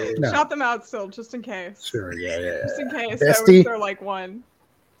out? Or No. Shout them out still, just in case. Sure, yeah. Just in case. Desty, I wish they're like one.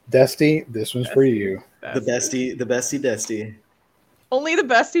 Desty, this one's for you. The bestie Desty. Only the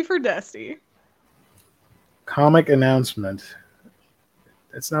bestie for Desty. Comic announcement.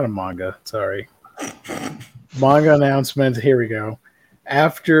 It's not a manga. Sorry. Manga announcement. Here we go.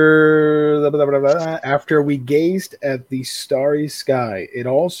 After we gazed at the starry sky, it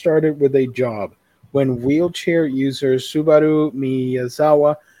all started with a job. When wheelchair user Subaru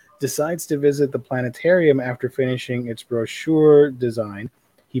Miyazawa decides to visit the planetarium after finishing its brochure design,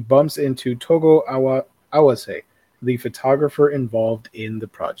 he bumps into Togo Awase, the photographer involved in the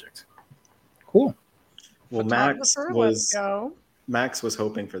project. Cool. Well, Max was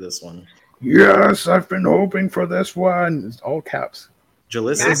hoping for this one. Yes, I've been hoping for this one. It's all caps.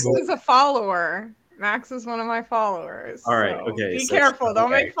 Max is a follower. Max is one of my followers. All right, so okay. Be careful.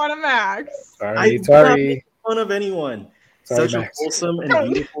 Don't make fun of Max. Sorry. Not make fun of anyone. Sorry, Such Max. a wholesome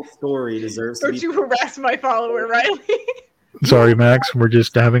and beautiful story deserves to be. Don't you harass my follower, Riley? Sorry, Max. We're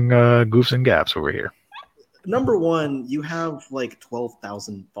just having goofs and gaps over here. Number one, you have like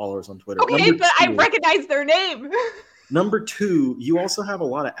 12,000 followers on Twitter. Okay, but I recognize their name. Number two, you also have a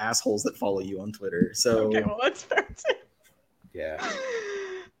lot of assholes that follow you on Twitter. So okay, well, that's fair too. Yeah.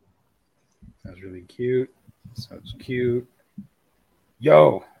 Sounds really cute. Sounds cute.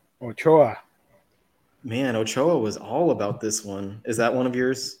 Yo, Ochoa. Man, Ochoa was all about this one. Is that one of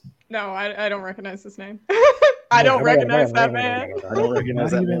yours? No, I don't recognize this name. I don't recognize that man. I don't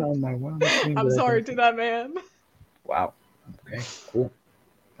recognize that man. On my screen, I'm sorry to that man. Wow. Okay, cool.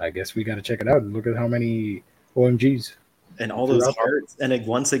 I guess we got to check it out and look at how many OMGs. And all those hearts. And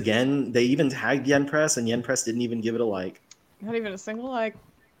once again, they even tagged Yen Press, and Yen Press didn't even give it a like. Not even a single like.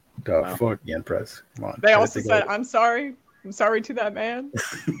 Fuck Yen Press. Come on. They also said, I'm sorry. I'm sorry to that man.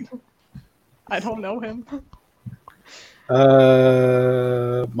 I don't know him.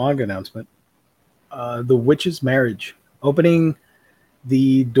 Manga announcement. The Witch's Marriage. Opening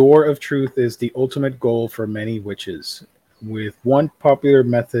the door of truth is the ultimate goal for many witches, with one popular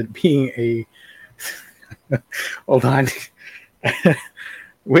method being a hold on.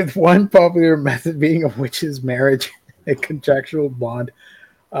 With one popular method being a witch's marriage, a contractual bond.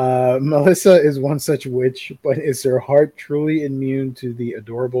 Melissa is one such witch, but is her heart truly immune to the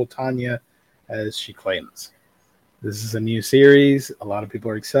adorable Tanya, as she claims? This is a new series. A lot of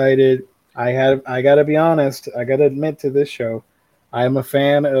people are excited. I gotta be honest. I gotta admit to this show, I am a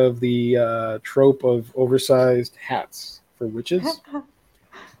fan of the trope of oversized hats for witches,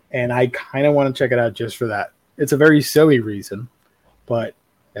 and I kind of want to check it out just for that. It's a very silly reason, but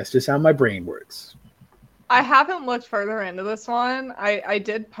that's just how my brain works. I haven't looked further into this one. I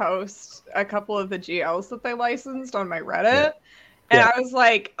did post a couple of the GLs that they licensed on my Reddit, and Yeah. I was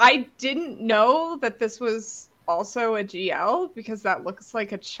like, I didn't know that this was also a GL because that looks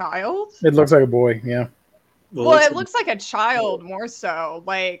like a child. It looks like a boy, yeah. Well, it looks like a child more so,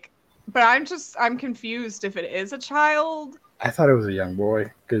 like, but I'm confused if it is a child. I thought it was a young boy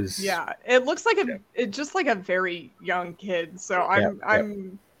because Yeah, it looks like it just like a very young kid. So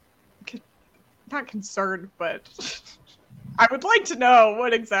I'm not concerned, but I would like to know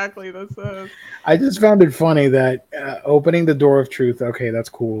what exactly this is. I just found it funny that opening the door of truth. Okay, that's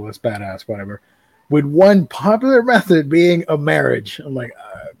cool. That's badass. Whatever. With one popular method being a marriage. I'm like,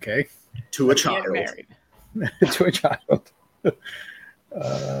 okay, To a Get child. married. to a child.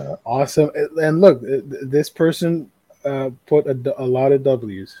 Awesome. And look, this person put a lot of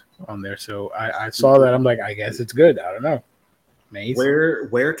W's on there, so I saw that. I'm like, I guess it's good. I don't know. Amazing.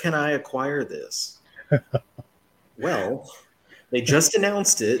 Where can I acquire this? Well, they just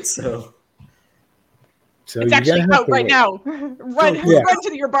announced it, so So It's you're actually gonna have out to right wait. now. Run, Yeah. run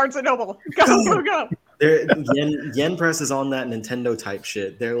to your Barnes and Noble. Go. Yen Press is on that Nintendo type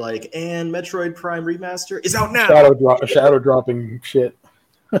shit. They're like, and Metroid Prime Remaster is out now. Shadow dropping shit.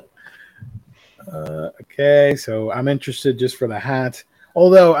 Okay, so I'm interested just for the hat.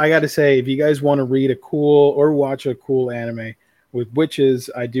 Although I got to say, if you guys want to read a cool or watch a cool anime with witches,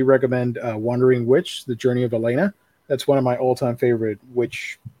 I do recommend Wandering Witch: The Journey of Elena. That's one of my all-time favorite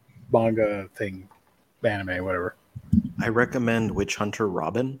witch manga thing, anime, whatever. I recommend Witch Hunter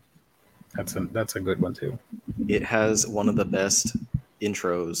Robin. That's a good one too. It has one of the best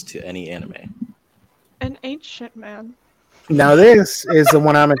intros to any anime. An ancient man. Now this is the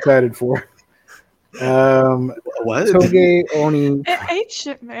one I'm excited for. What? Toge Oni. An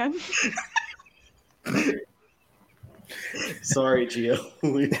ancient man. Sorry, Gio.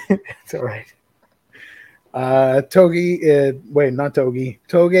 It's all right. Toge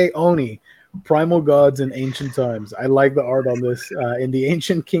Oni, Primal Gods in Ancient Times. I like the art on this. In the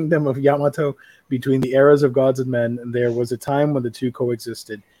ancient kingdom of Yamato, between the eras of gods and men, there was a time when the two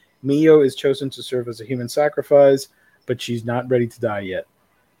coexisted. Mio is chosen to serve as a human sacrifice, but she's not ready to die yet.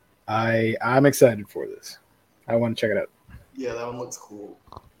 I'm excited for this. I want to check it out. Yeah, that one looks cool.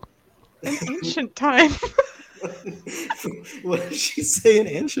 An ancient time. What did she say? An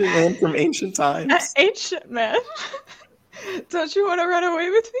ancient man from ancient times? An ancient man. Don't you want to run away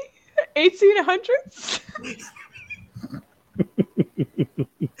with me? 1800s?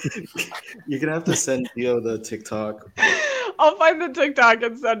 You're gonna have to send Gio the TikTok. I'll find the TikTok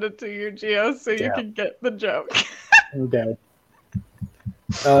and send it to you, Gio, so you Yeah. can get the joke. Okay.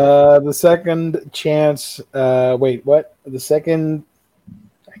 The second chance. Wait, what?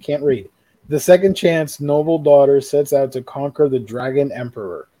 I can't read. The second chance noble daughter sets out to conquer the Dragon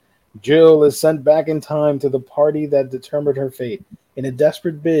Emperor. Jill is sent back in time to the party that determined her fate. In a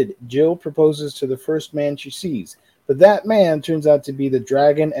desperate bid, Jill proposes to the first man she sees, but that man turns out to be the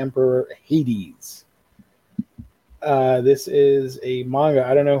Dragon Emperor Hades. This is a manga.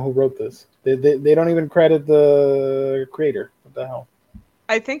 I don't know who wrote this. They don't even credit the creator. What the hell?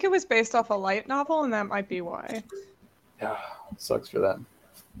 I think it was based off a light novel, and that might be why. Sucks for them.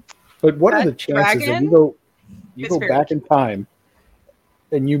 But what are That the chances that dragon you is go very back in time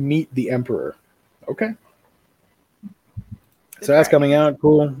and you meet the Emperor? Okay. So that's coming out.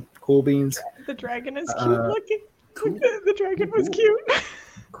 Cool beans. The dragon is cute looking. Cool. The dragon was cute.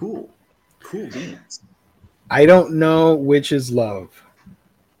 Cool beans. I don't know which is love.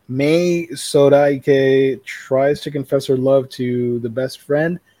 Mei Sodaike tries to confess her love to the best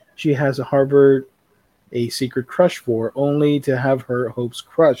friend she has harbored a secret crush for, only to have her hopes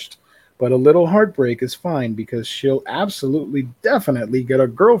crushed. But a little heartbreak is fine because she'll absolutely, definitely get a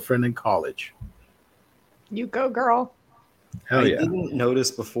girlfriend in college. You go, girl. Hell I yeah. didn't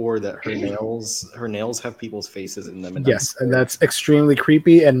notice before that her nails have people's faces in them. And Yes, and that's extremely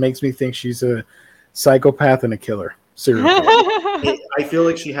creepy and makes me think she's a psychopath and a killer. Serial killer. I feel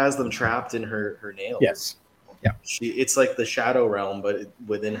like she has them trapped in her nails. Yes. Yeah. It's like the shadow realm, but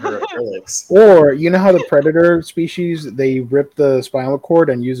within her acrylics. Or you know how the predator species, they rip the spinal cord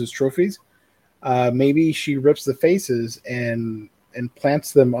and use as trophies? Maybe she rips the faces and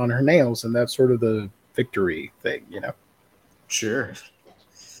plants them on her nails, and that's sort of the victory thing, you know? Sure.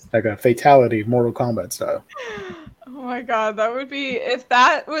 Like a fatality, Mortal Kombat style. Oh my god, that would be if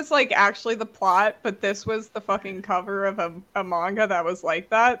that was like actually the plot, but this was the fucking cover of a manga that was like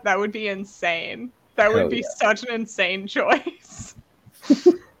that. That would be insane. That would Hell be yeah. such an insane choice.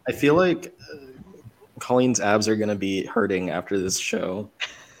 I feel like Colleen's abs are gonna be hurting after this show.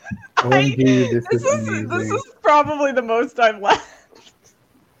 OMG, this is This amazing. is probably the most I've left.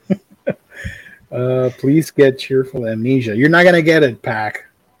 Please get cheerful amnesia. You're not gonna get it, Pack.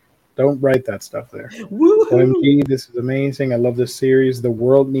 Don't write that stuff there. Woohoo! OMG, this is amazing. I love this series. The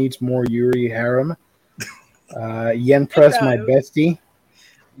world needs more Yuri Harem. Yen Press, my bestie.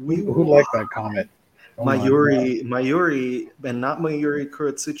 Who liked that comment? Oh my Mayuri, and not Mayuri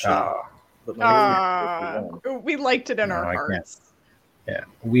Kuratsuchi, God. but Mayuri. We liked it in No, our I can't. hearts. Yeah,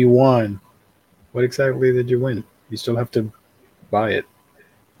 we won. What exactly did you win? You still have to buy it.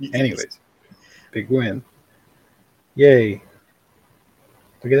 Anyways, big win. Yay.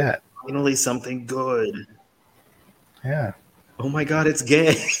 Look at that. Finally something good. Yeah. Oh my god, it's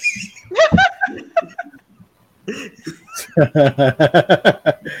gay.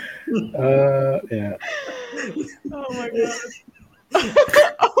 Yeah. Oh my god.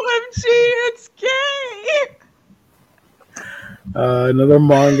 OMG, it's gay. Another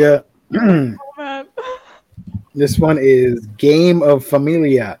manga. Oh man. This one is Game of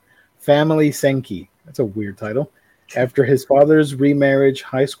Familia, Family Senki. That's a weird title. After his father's remarriage,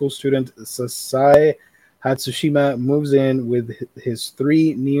 high school student Sasai Hatsushima moves in with his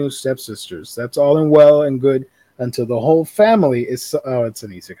 3 new stepsisters. That's all in well and good until the whole family is... Oh, it's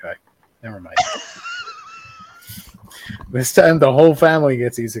an isekai. Never mind. This time the whole family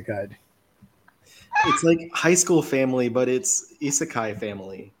gets isekai'd. It's like High School Family, but it's Isekai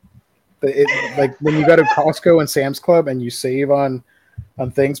Family. Like when you go to Costco and Sam's Club and you save on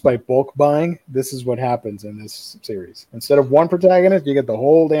things by bulk buying, this is what happens in this series. Instead of one protagonist, you get the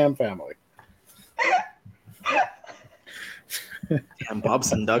whole damn family. Damn,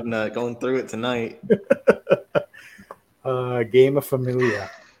 Bobson Dugnut going through it tonight. Game of Familia.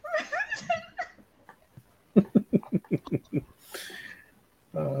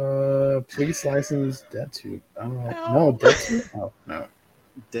 Police license dead tube. No, dead tube. Oh no,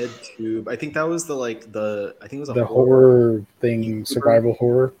 Dead Tube. I think that was I think it was the horror thing, YouTuber. survival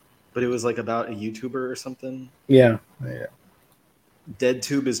horror. But it was like about a YouTuber or something. Yeah. Dead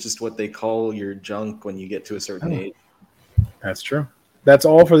Tube is just what they call your junk when you get to a certain age. That's true. That's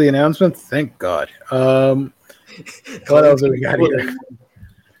all for the announcement. Thank God. What else have we got here?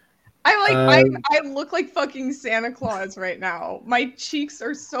 I look like fucking Santa Claus right now. My cheeks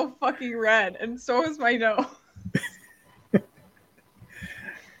are so fucking red, and so is my nose.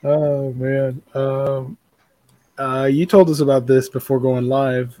 Oh man. You told us about this before going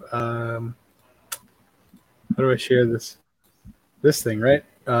live. How do I share this? This thing, right?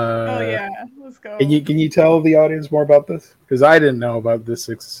 Oh yeah, let's go. Can you tell the audience more about this? Because I didn't know about this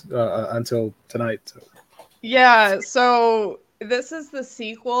until tonight. So. Yeah, so this is the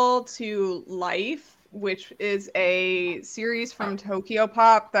sequel to Life, which is a series from Tokyo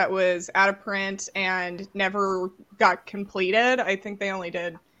Pop that was out of print and never got completed. I think they only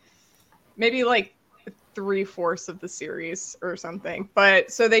did maybe like 3/4 of the series or something.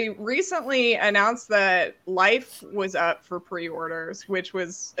 But so they recently announced that Life was up for pre-orders, which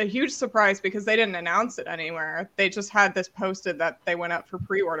was a huge surprise because they didn't announce it anywhere. They just had this posted that they went up for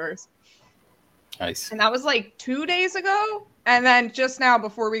pre-orders. Nice. And that was like 2 days ago. And then just now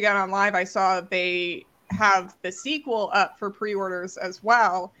before we got on live, I saw they have the sequel up for pre-orders as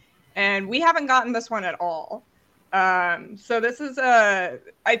well. And we haven't gotten this one at all. So this is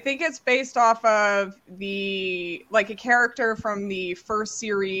I think it's based off of a character from the first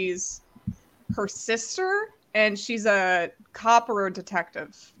series, her sister, and she's a cop or a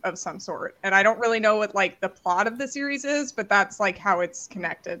detective of some sort. And I don't really know what like the plot of the series is, but that's like how it's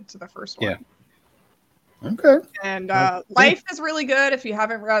connected to the first one. Yeah. Okay. And Life is really good if you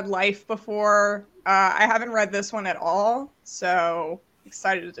haven't read Life before. I haven't read this one at all, so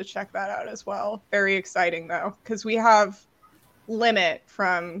excited to check that out as well. Very exciting though, because we have Limit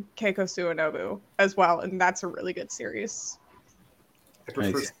from Keiko Suenobu as well, and that's a really good series. I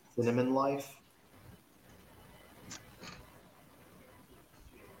prefer Cinnamon Life.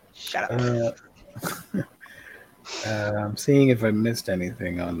 Shut up. I'm seeing if I missed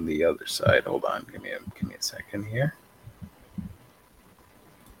anything on the other side. Hold on, give me a second here.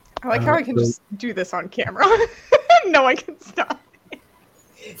 I like how I can just do this on camera. No one can stop.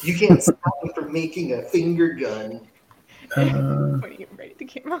 You can't stop me from making a finger gun. Pointing it right at the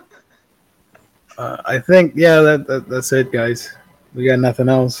camera. I think that's it, guys. We got nothing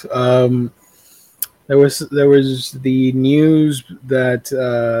else. There was the news that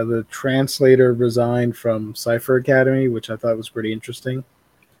the translator resigned from Cipher Academy, which I thought was pretty interesting.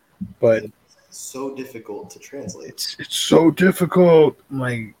 But It's so difficult to translate. it's so difficult. I'm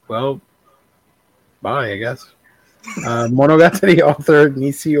like, well, bye, I guess. Monogatari author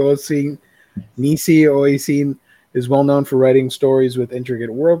Nisi Oisin is well known for writing stories with intricate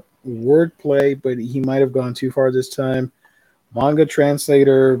wordplay, but he might have gone too far this time. Manga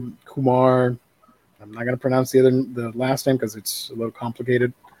translator Kumar, I'm not going to pronounce the last name because it's a little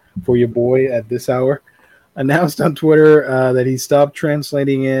complicated for your boy at this hour, announced on Twitter that he stopped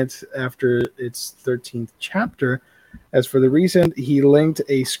translating it after its 13th chapter. As for the reason, he linked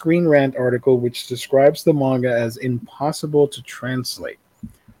a Screen Rant article which describes the manga as impossible to translate.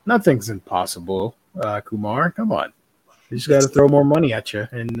 Nothing's impossible, Kumar. Come on. You just got to throw more money at you,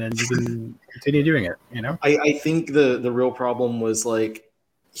 and then you can continue doing it, you know? I think the real problem was like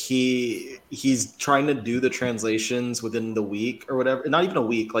he's trying to do the translations within the week or whatever. Not even a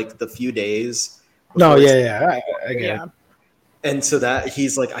week, like the few days. No, before yeah. I get Yeah. it. And so that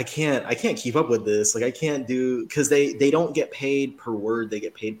he's like, I can't keep up with this. Like I can't do, because they don't get paid per word, they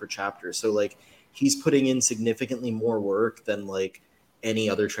get paid per chapter. So like he's putting in significantly more work than like any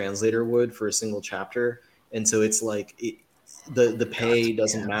other translator would for a single chapter. And so it's like the pay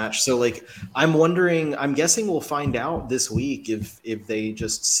doesn't match. So like I'm guessing we'll find out this week if they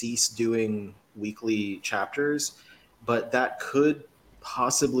just cease doing weekly chapters, but that could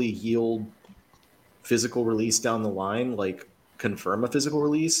possibly yield physical release down the line, like confirm a physical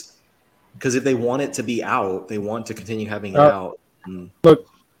release, because if they want it to be out, they want to continue having it out. Look,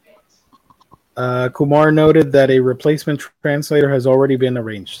 Kumar noted that a replacement translator has already been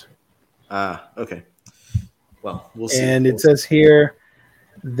arranged. Okay. Well, we'll see. And it says here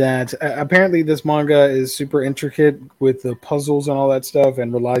that apparently this manga is super intricate with the puzzles and all that stuff,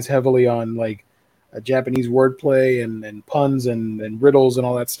 and relies heavily on like a Japanese wordplay and puns and riddles and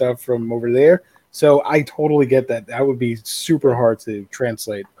all that stuff from over there. So I totally get that. That would be super hard to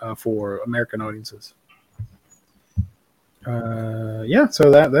translate for American audiences. Yeah,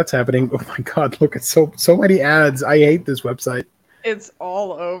 so that's happening. Oh my god, look at so many ads. I hate this website. It's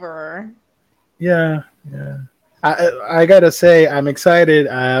all over. Yeah. I gotta say, I'm excited.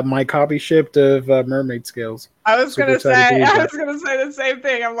 My copy shipped of Mermaid Scales. I was gonna Super excited to say read that. the same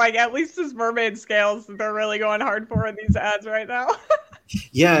thing. I'm like, at least this mermaid scales they're really going hard for in these ads right now.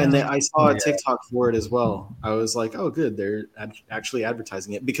 Yeah, and then I saw a TikTok for it as well. I was like, oh, good, they're actually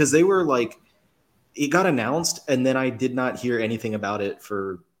advertising it, because they were like, it got announced, and then I did not hear anything about it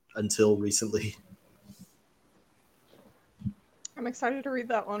until recently. I'm excited to read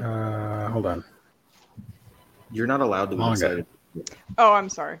that one. Hold on. You're not allowed to be Manga. excited. Oh, I'm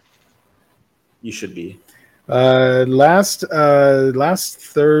sorry. You should be. Last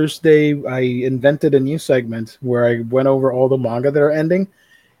Thursday, I invented a new segment where I went over all the manga that are ending,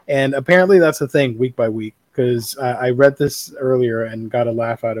 and apparently that's a thing week by week, because I read this earlier and got a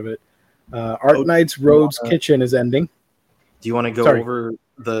laugh out of it. Art Knight's Road's Kitchen is ending. Do you want to go Sorry. over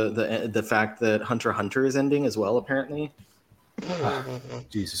the fact that Hunter x Hunter is ending as well, apparently?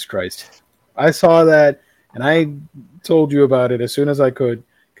 Jesus Christ. I saw that, and I told you about it as soon as I could,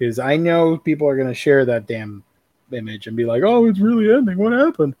 because I know people are going to share that damn image and be like, oh, it's really ending. What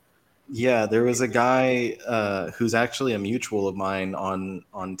happened? Yeah, there was a guy who's actually a mutual of mine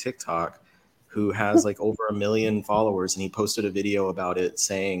on TikTok who has like over 1 million followers, and he posted a video about it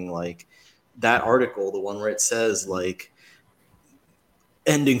saying like that article, the one where it says like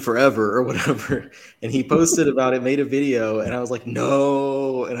ending forever or whatever, and he posted about it, made a video, and I was like,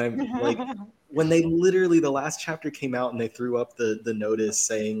 no. And I'm like, when they literally, the last chapter came out and they threw up the notice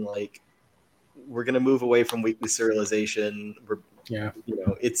saying like, we're going to move away from weekly serialization.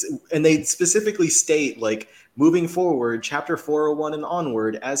 And they specifically state like, moving forward, chapter 401 and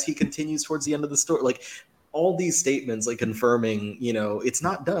onward, as he continues towards the end of the story, like all these statements, like confirming, it's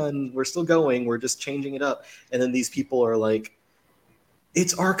not done. We're still going. We're just changing it up. And then these people are like,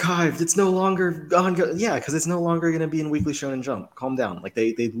 it's archived. It's no longer ongoing. Yeah, because it's no longer going to be in Weekly Shonen Jump. Calm down. Like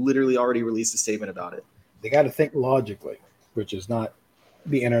they literally already released a statement about it. They got to think logically, which is not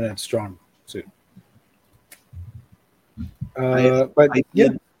the internet's strong suit. I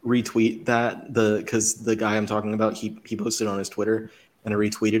did retweet that because the guy I'm talking about, he posted on his Twitter, and I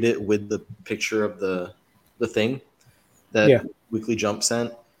retweeted it with the picture of the thing that Weekly Jump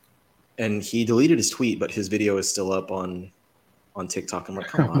sent, and he deleted his tweet, but his video is still up on TikTok. I'm like,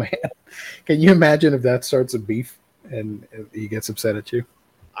 come on. Man. Can you imagine if that starts a beef and he gets upset at you?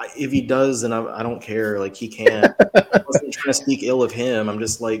 If he does, then I don't care. Like, he can't. I wasn't trying to speak ill of him. I'm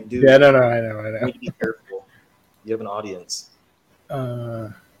just like, dude. Yeah, no, I know. You need to be careful. You have an audience.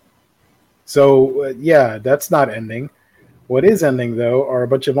 So yeah, that's not ending. What is ending though are a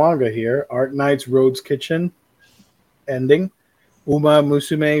bunch of manga here. Art Knight's Road's Kitchen ending. Uma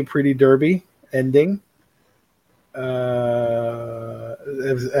Musume Pretty Derby ending.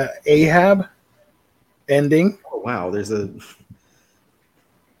 Ahab ending. Oh, wow, there's a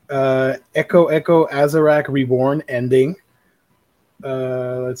Echo Echo Azarak Reborn ending.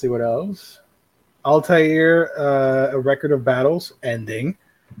 Let's see what else. Altair, A Record of Battles ending.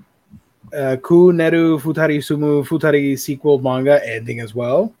 Ku Neru Futari Sumu Futari sequel manga ending as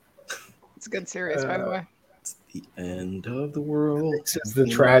well. It's a good series, by the way. it's the end of the world. This is the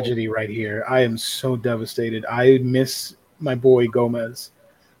tragedy right here. I am so devastated. I miss my boy Gomez.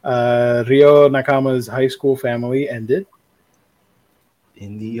 Ryo Nakama's high school family ended.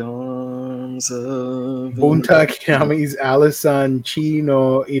 In the arms of Bunta Kiyami's Alisan Chi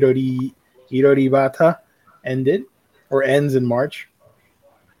no Iroribata ended or ends in March.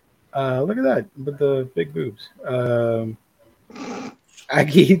 Look at that with the big boobs.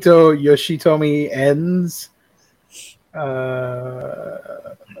 Akihito Yoshitomi ends.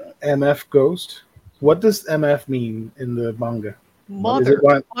 MF Ghost. What does MF mean in the manga?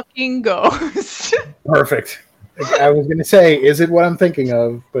 Motherfucking ghost. Perfect. I was going to say, is it what I'm thinking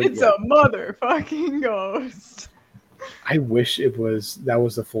of? But It's a motherfucking ghost. I wish that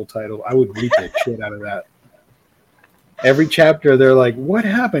was the full title. I would read the shit out of that. Every chapter, they're like, what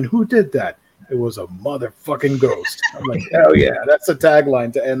happened? Who did that? It was a motherfucking ghost. I'm like, hell yeah. That's the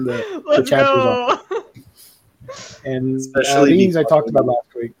tagline to end the chapters on. And Especially these I talked about last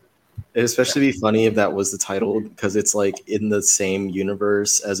week. It'd especially be funny if that was the title because it's like in the same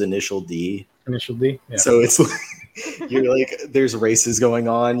universe as Initial D. Initial D. Yeah. So it's like you're like there's races going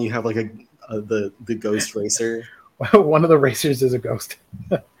on. You have like the ghost racer. One of the racers is a ghost.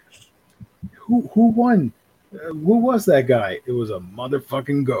 Who won? Who was that guy? It was a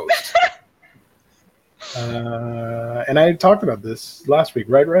motherfucking ghost. And I talked about this last week,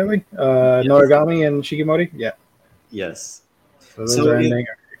 right, Riley? Yes. Noragami and Shikimori? Yeah. Yes. So those are ending.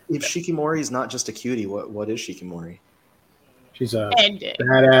 If Shikimori is not just a cutie, what is Shikimori? She's a Ending.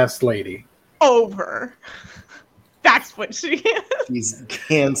 badass lady. Over. That's what she is. She's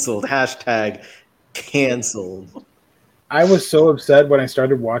canceled. Hashtag canceled. I was so upset when I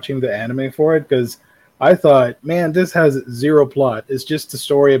started watching the anime for it because I thought, man, this has zero plot. It's just a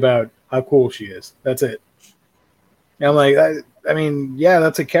story about how cool she is. That's it. And I'm like, I mean, yeah,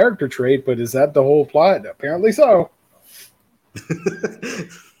 that's a character trait, but is that the whole plot? Apparently so.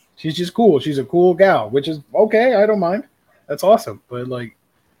 She's just cool. She's a cool gal, which is okay. I don't mind. That's awesome. But like,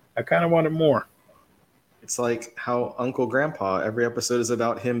 I kind of wanted more. It's like how Uncle Grandpa, every episode is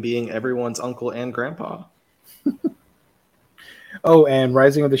about him being everyone's uncle and grandpa. Oh, and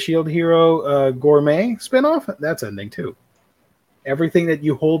Rising of the Shield Hero Gourmet spinoff, that's ending too. Everything that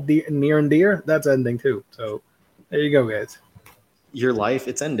you hold near and dear, that's ending too. So there you go, guys. Your life,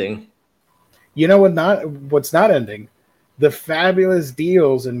 it's ending. You know what's not ending? The fabulous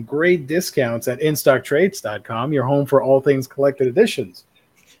deals and great discounts at InStockTrades.com, your home for all things collected editions.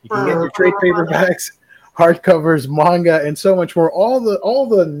 You can get your trade paperbacks, hardcovers, manga, and so much more. All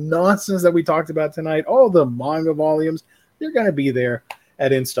the nonsense that we talked about tonight, all the manga volumes, they're going to be there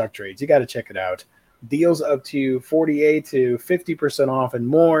at InStock Trades. You got to check it out. Deals up to 48 to 50% off and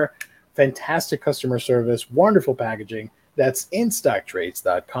more. Fantastic customer service, wonderful packaging. That's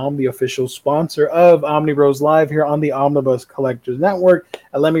InStockTrades.com, the official sponsor of Omni Bros Live here on the Omnibus Collectors Network.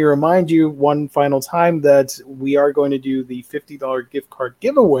 And let me remind you one final time that we are going to do the $50 gift card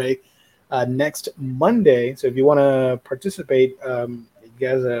giveaway next Monday. So if you want to participate, you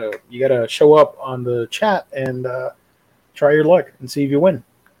gotta show up on the chat and try your luck and see if you win.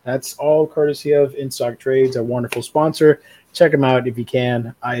 That's all courtesy of InStock Trades, a wonderful sponsor. Check them out if you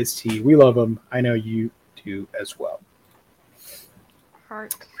can. IST, we love them. I know you do as well.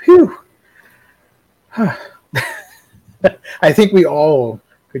 Heart. Phew. I think we all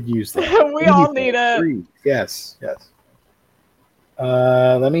could use that. We all need it. Yes.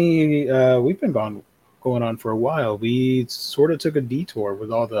 We've been going on for a while. We sort of took a detour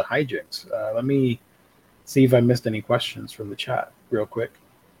with all the hijinks. Let me see if I missed any questions from the chat real quick.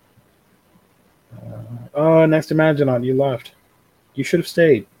 Next to Maginaut, you left. You should have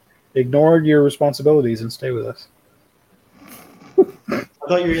stayed. Ignored your responsibilities and stay with us. I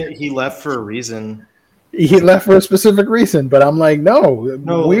thought he left for a reason. He left for a specific reason, but I'm like, no,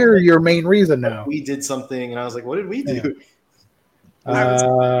 we're your main reason now. We did something, and I was like, what did we do? For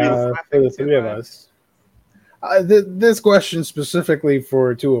the three of us. This question specifically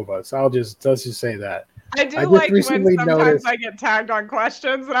for two of us. Let's just say that. I do like when sometimes I get tagged on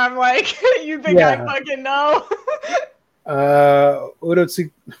questions, and I'm like, you think I fucking know?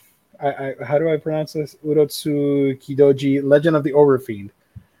 How do I pronounce this? Urotsu Kidoji, Legend of the Overfiend.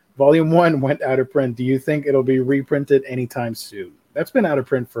 Volume 1 went out of print. Do you think it'll be reprinted anytime soon? That's been out of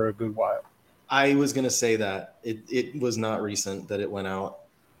print for a good while. I was going to say that. It was not recent that it went out.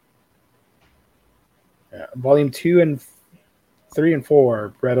 Yeah. Volume 2 and 3 and 4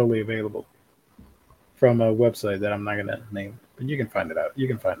 are readily available from a website that I'm not going to name. But you can find it out. You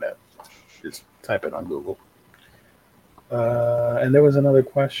can find that. Just type it on Google. And there was another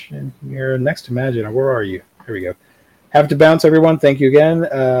question here. Next to Imagine, where are you? Here we go. Have to bounce, everyone. Thank you again.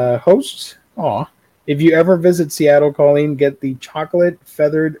 Hosts, if you ever visit Seattle, Colleen, get the chocolate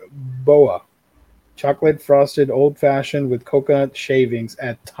feathered boa. Chocolate frosted old fashioned with coconut shavings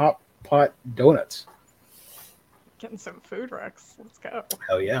at Top Pot Donuts. Getting some food, Rex. Let's go.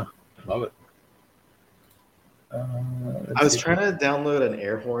 Hell yeah. Love it. I was trying to download an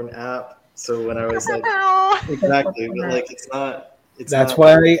air horn app. So when I was like, exactly, but like it's not. That's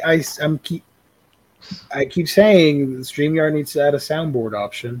why I keep saying StreamYard needs to add a soundboard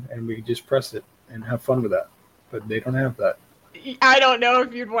option, and we just press it and have fun with that. But they don't have that. I don't know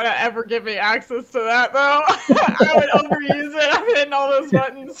if you'd want to ever give me access to that, though. I would overuse it. I'm hitting all those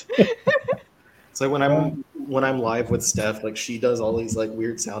buttons. It's like when I'm live with Steph, like she does all these like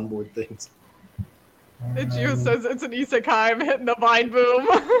weird soundboard things. Gio says it's an isekai. I'm hitting the vine boom.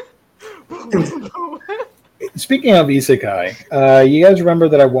 Speaking of isekai, you guys remember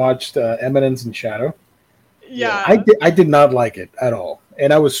that I watched Eminence in Shadow? Yeah. I did not like it at all,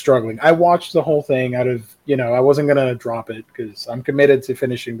 and I was struggling. I watched the whole thing out of, I wasn't going to drop it because I'm committed to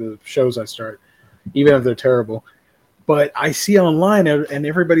finishing the shows I start, even if they're terrible. But I see online, and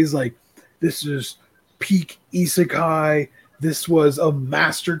everybody's like, this is peak isekai. This was a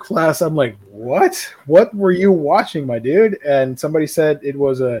master class. I'm like, what? What were you watching, my dude? And somebody said it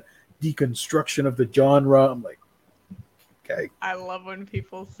was a deconstruction of the genre. I'm like, okay. I love when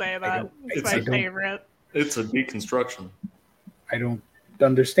people say that. It's my favorite. It's a deconstruction. I don't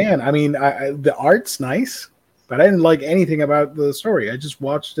understand. I mean, the art's nice, but I didn't like anything about the story. I just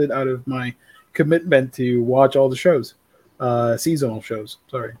watched it out of my commitment to watch all the shows, seasonal shows.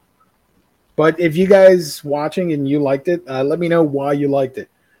 Sorry. But if you guys watching and you liked it, let me know why you liked it.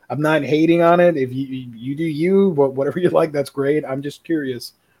 I'm not hating on it. If you do you, but whatever you like, that's great. I'm just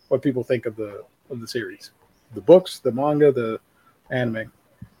curious what people think of the series, the books, the manga, the anime.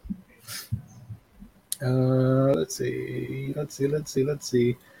 Let's see.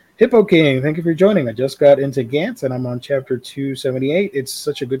 Hippo King, thank you for joining. I just got into Gantz and I'm on chapter 278. It's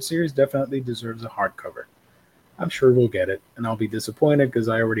such a good series. Definitely deserves a hardcover. I'm sure we'll get it, and I'll be disappointed because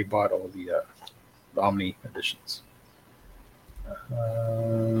I already bought all the Omni editions.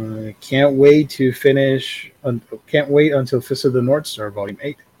 Can't wait to finish. Can't wait until Fist of the North Star Volume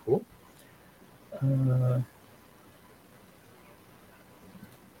 8. Cool.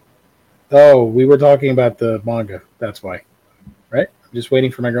 We were talking about the manga. That's why, right? I'm just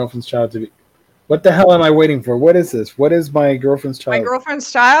waiting for my girlfriend's child to be. What the hell am I waiting for? What is this? What is my girlfriend's child? My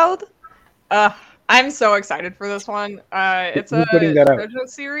girlfriend's child? I'm so excited for this one. It's a shoujo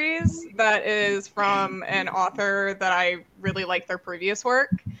series that is from an author that I really like their previous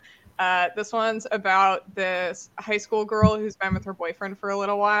work. This one's about this high school girl who's been with her boyfriend for a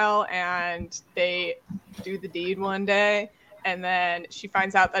little while, and they do the deed one day, and then she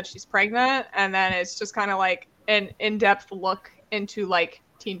finds out that she's pregnant, and then it's just kind of like an in-depth look into like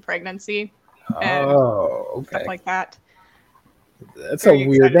teen pregnancy and stuff like that. That's a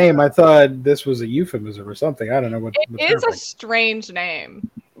weird name. I thought this was a euphemism or something. I don't know what. It is a strange name.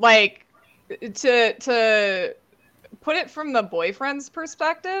 Like to put it from the boyfriend's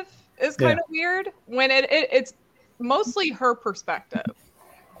perspective is kind of weird. When it's mostly her perspective,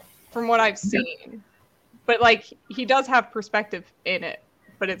 from what I've seen. But like he does have perspective in it,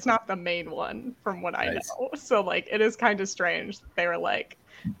 but it's not the main one from what I know. So like it is kind of strange. They were like,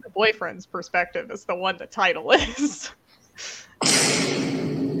 the boyfriend's perspective is the one the title is.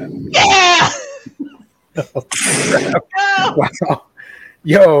 Yeah! Oh, wow.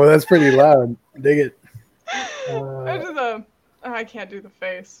 Yo, that's pretty loud. Dig it. I can't do the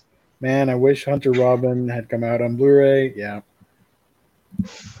face. Man, I wish Hunter Robin had come out on Blu-ray. Yeah.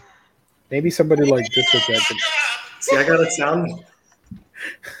 Maybe somebody like this with that. See, I got a sound.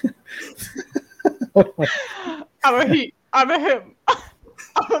 I'm a he. I'm a him.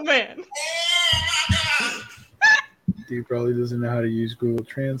 I'm a man. Dude probably doesn't know how to use Google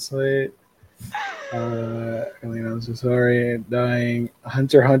Translate. I'm so sorry. Dying.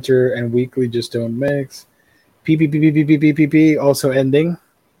 Hunter and Weekly just don't mix. P also ending.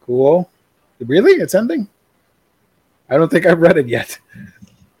 Cool. Really? It's ending? I don't think I've read it yet.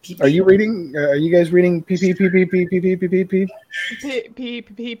 Are you reading? Are you guys reading? P P P P P P P P P P.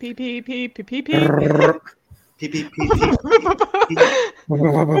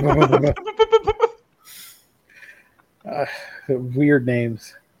 Weird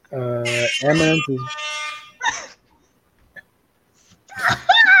names. Eminence is.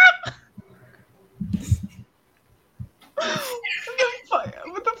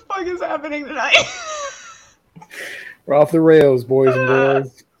 What the fuck is happening tonight? We're off the rails, boys and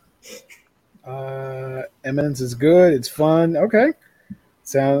girls. Eminence is good. It's fun. Okay.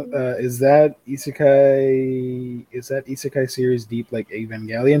 Is that isekai? Is that isekai series deep like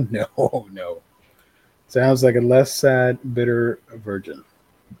Evangelion? No, no. Sounds like a less sad, bitter virgin.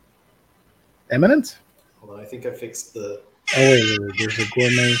 Eminence? Hold on, I think I fixed the. Oh wait. There's a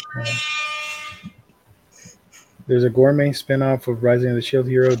gourmet. There's a gourmet spin-off of Rising of the Shield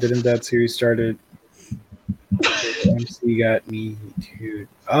Hero. Didn't that series started? MC got me too.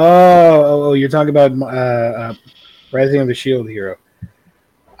 Oh, you're talking about Rising of the Shield Hero.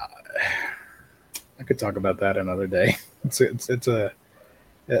 I could talk about that another day. That's the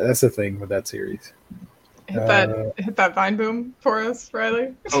thing with that series. Hit that Vine boom for us,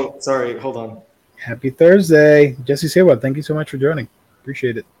 Riley. Oh, sorry. Hold on. Happy Thursday, Jesse Sewa. Thank you so much for joining.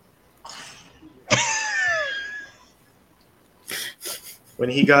 Appreciate it. When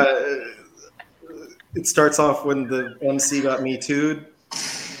he got, it starts off when the MC got me too'd.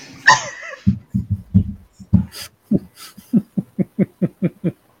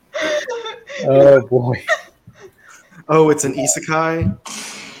 Oh boy. Oh, it's an isekai.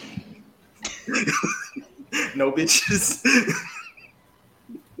 No bitches.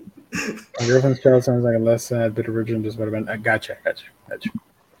 My girlfriend's child sounds like a less sad, bitter virgin. Just would have been. Gotcha.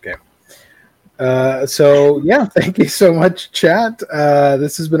 Okay. So yeah, thank you so much, chat.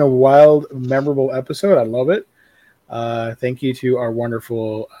 This has been a wild, memorable episode. I love it. Thank you to our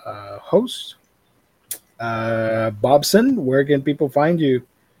wonderful host, Bobson. Where can people find you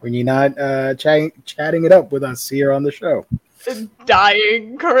when you're not chatting it up with us here on the show?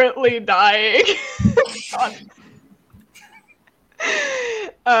 Currently dying.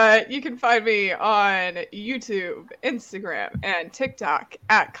 You can find me on YouTube, Instagram, and TikTok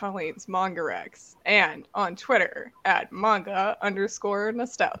at Colleen's Mangarex, and on Twitter at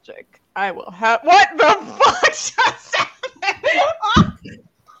Manga_nostalgic. I will have what the fuck just happened?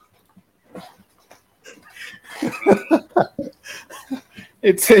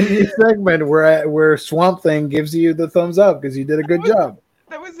 It's a new segment where Swamp Thing gives you the thumbs up because you did a good job.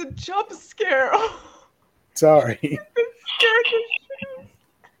 That was a jump scare. Sorry. It scared the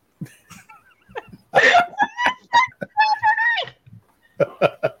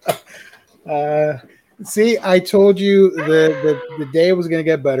See, I told you the day was going to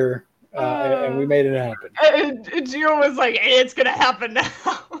get better, and we made it happen. Gio was like, hey, it's going to happen now.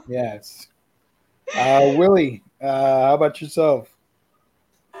 Yes. Willie, how about yourself?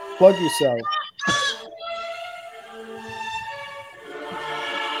 Plug yourself.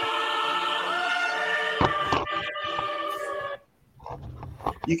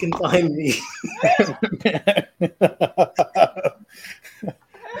 You can find me.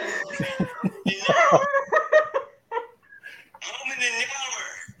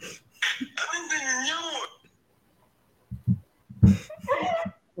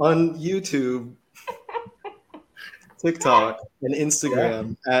 On YouTube, TikTok, and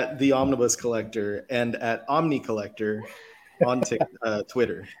Instagram at The Omnibus Collector and at Omni Collector on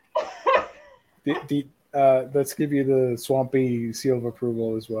Twitter. Let's give you the swampy seal of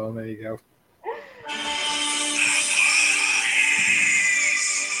approval as well. There you go.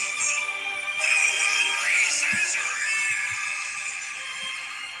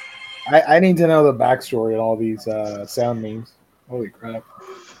 I need to know the backstory on all these sound memes. Holy crap.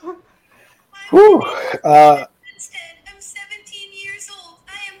 Whew. I'm 17 years old.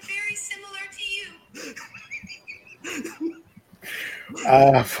 I am very similar to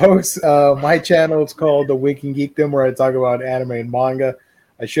you. Folks, my channel is called The Waking Geekdom, where I talk about anime and manga.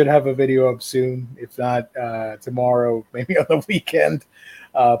 I should have a video up soon, if not tomorrow, maybe on the weekend.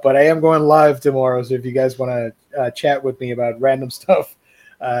 But I am going live tomorrow, so if you guys want to chat with me about random stuff,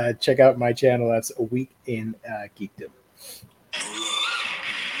 check out my channel. That's A Week in Geekdom.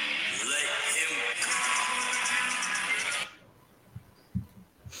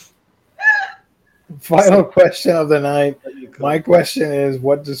 Final question of the night. My question is,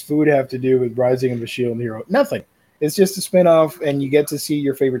 what does food have to do with Rising of the Shield Hero? Nothing. It's just a spin-off, and you get to see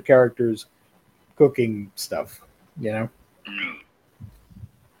your favorite characters cooking stuff, you know?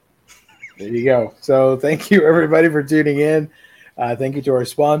 There you go. So thank you, everybody, for tuning in. Thank you to our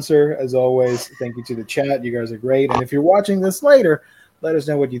sponsor, as always. Thank you to the chat. You guys are great. And if you're watching this later, Let us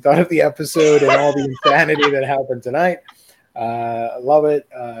know what you thought of the episode and all the insanity that happened tonight. Love it.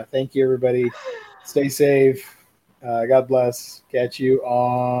 Thank you, everybody. Stay safe. God bless. Catch you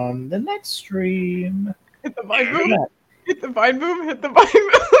on the next stream. Hit the vine boom. Hit the vine boom. Hit the vine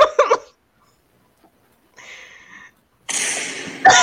boom.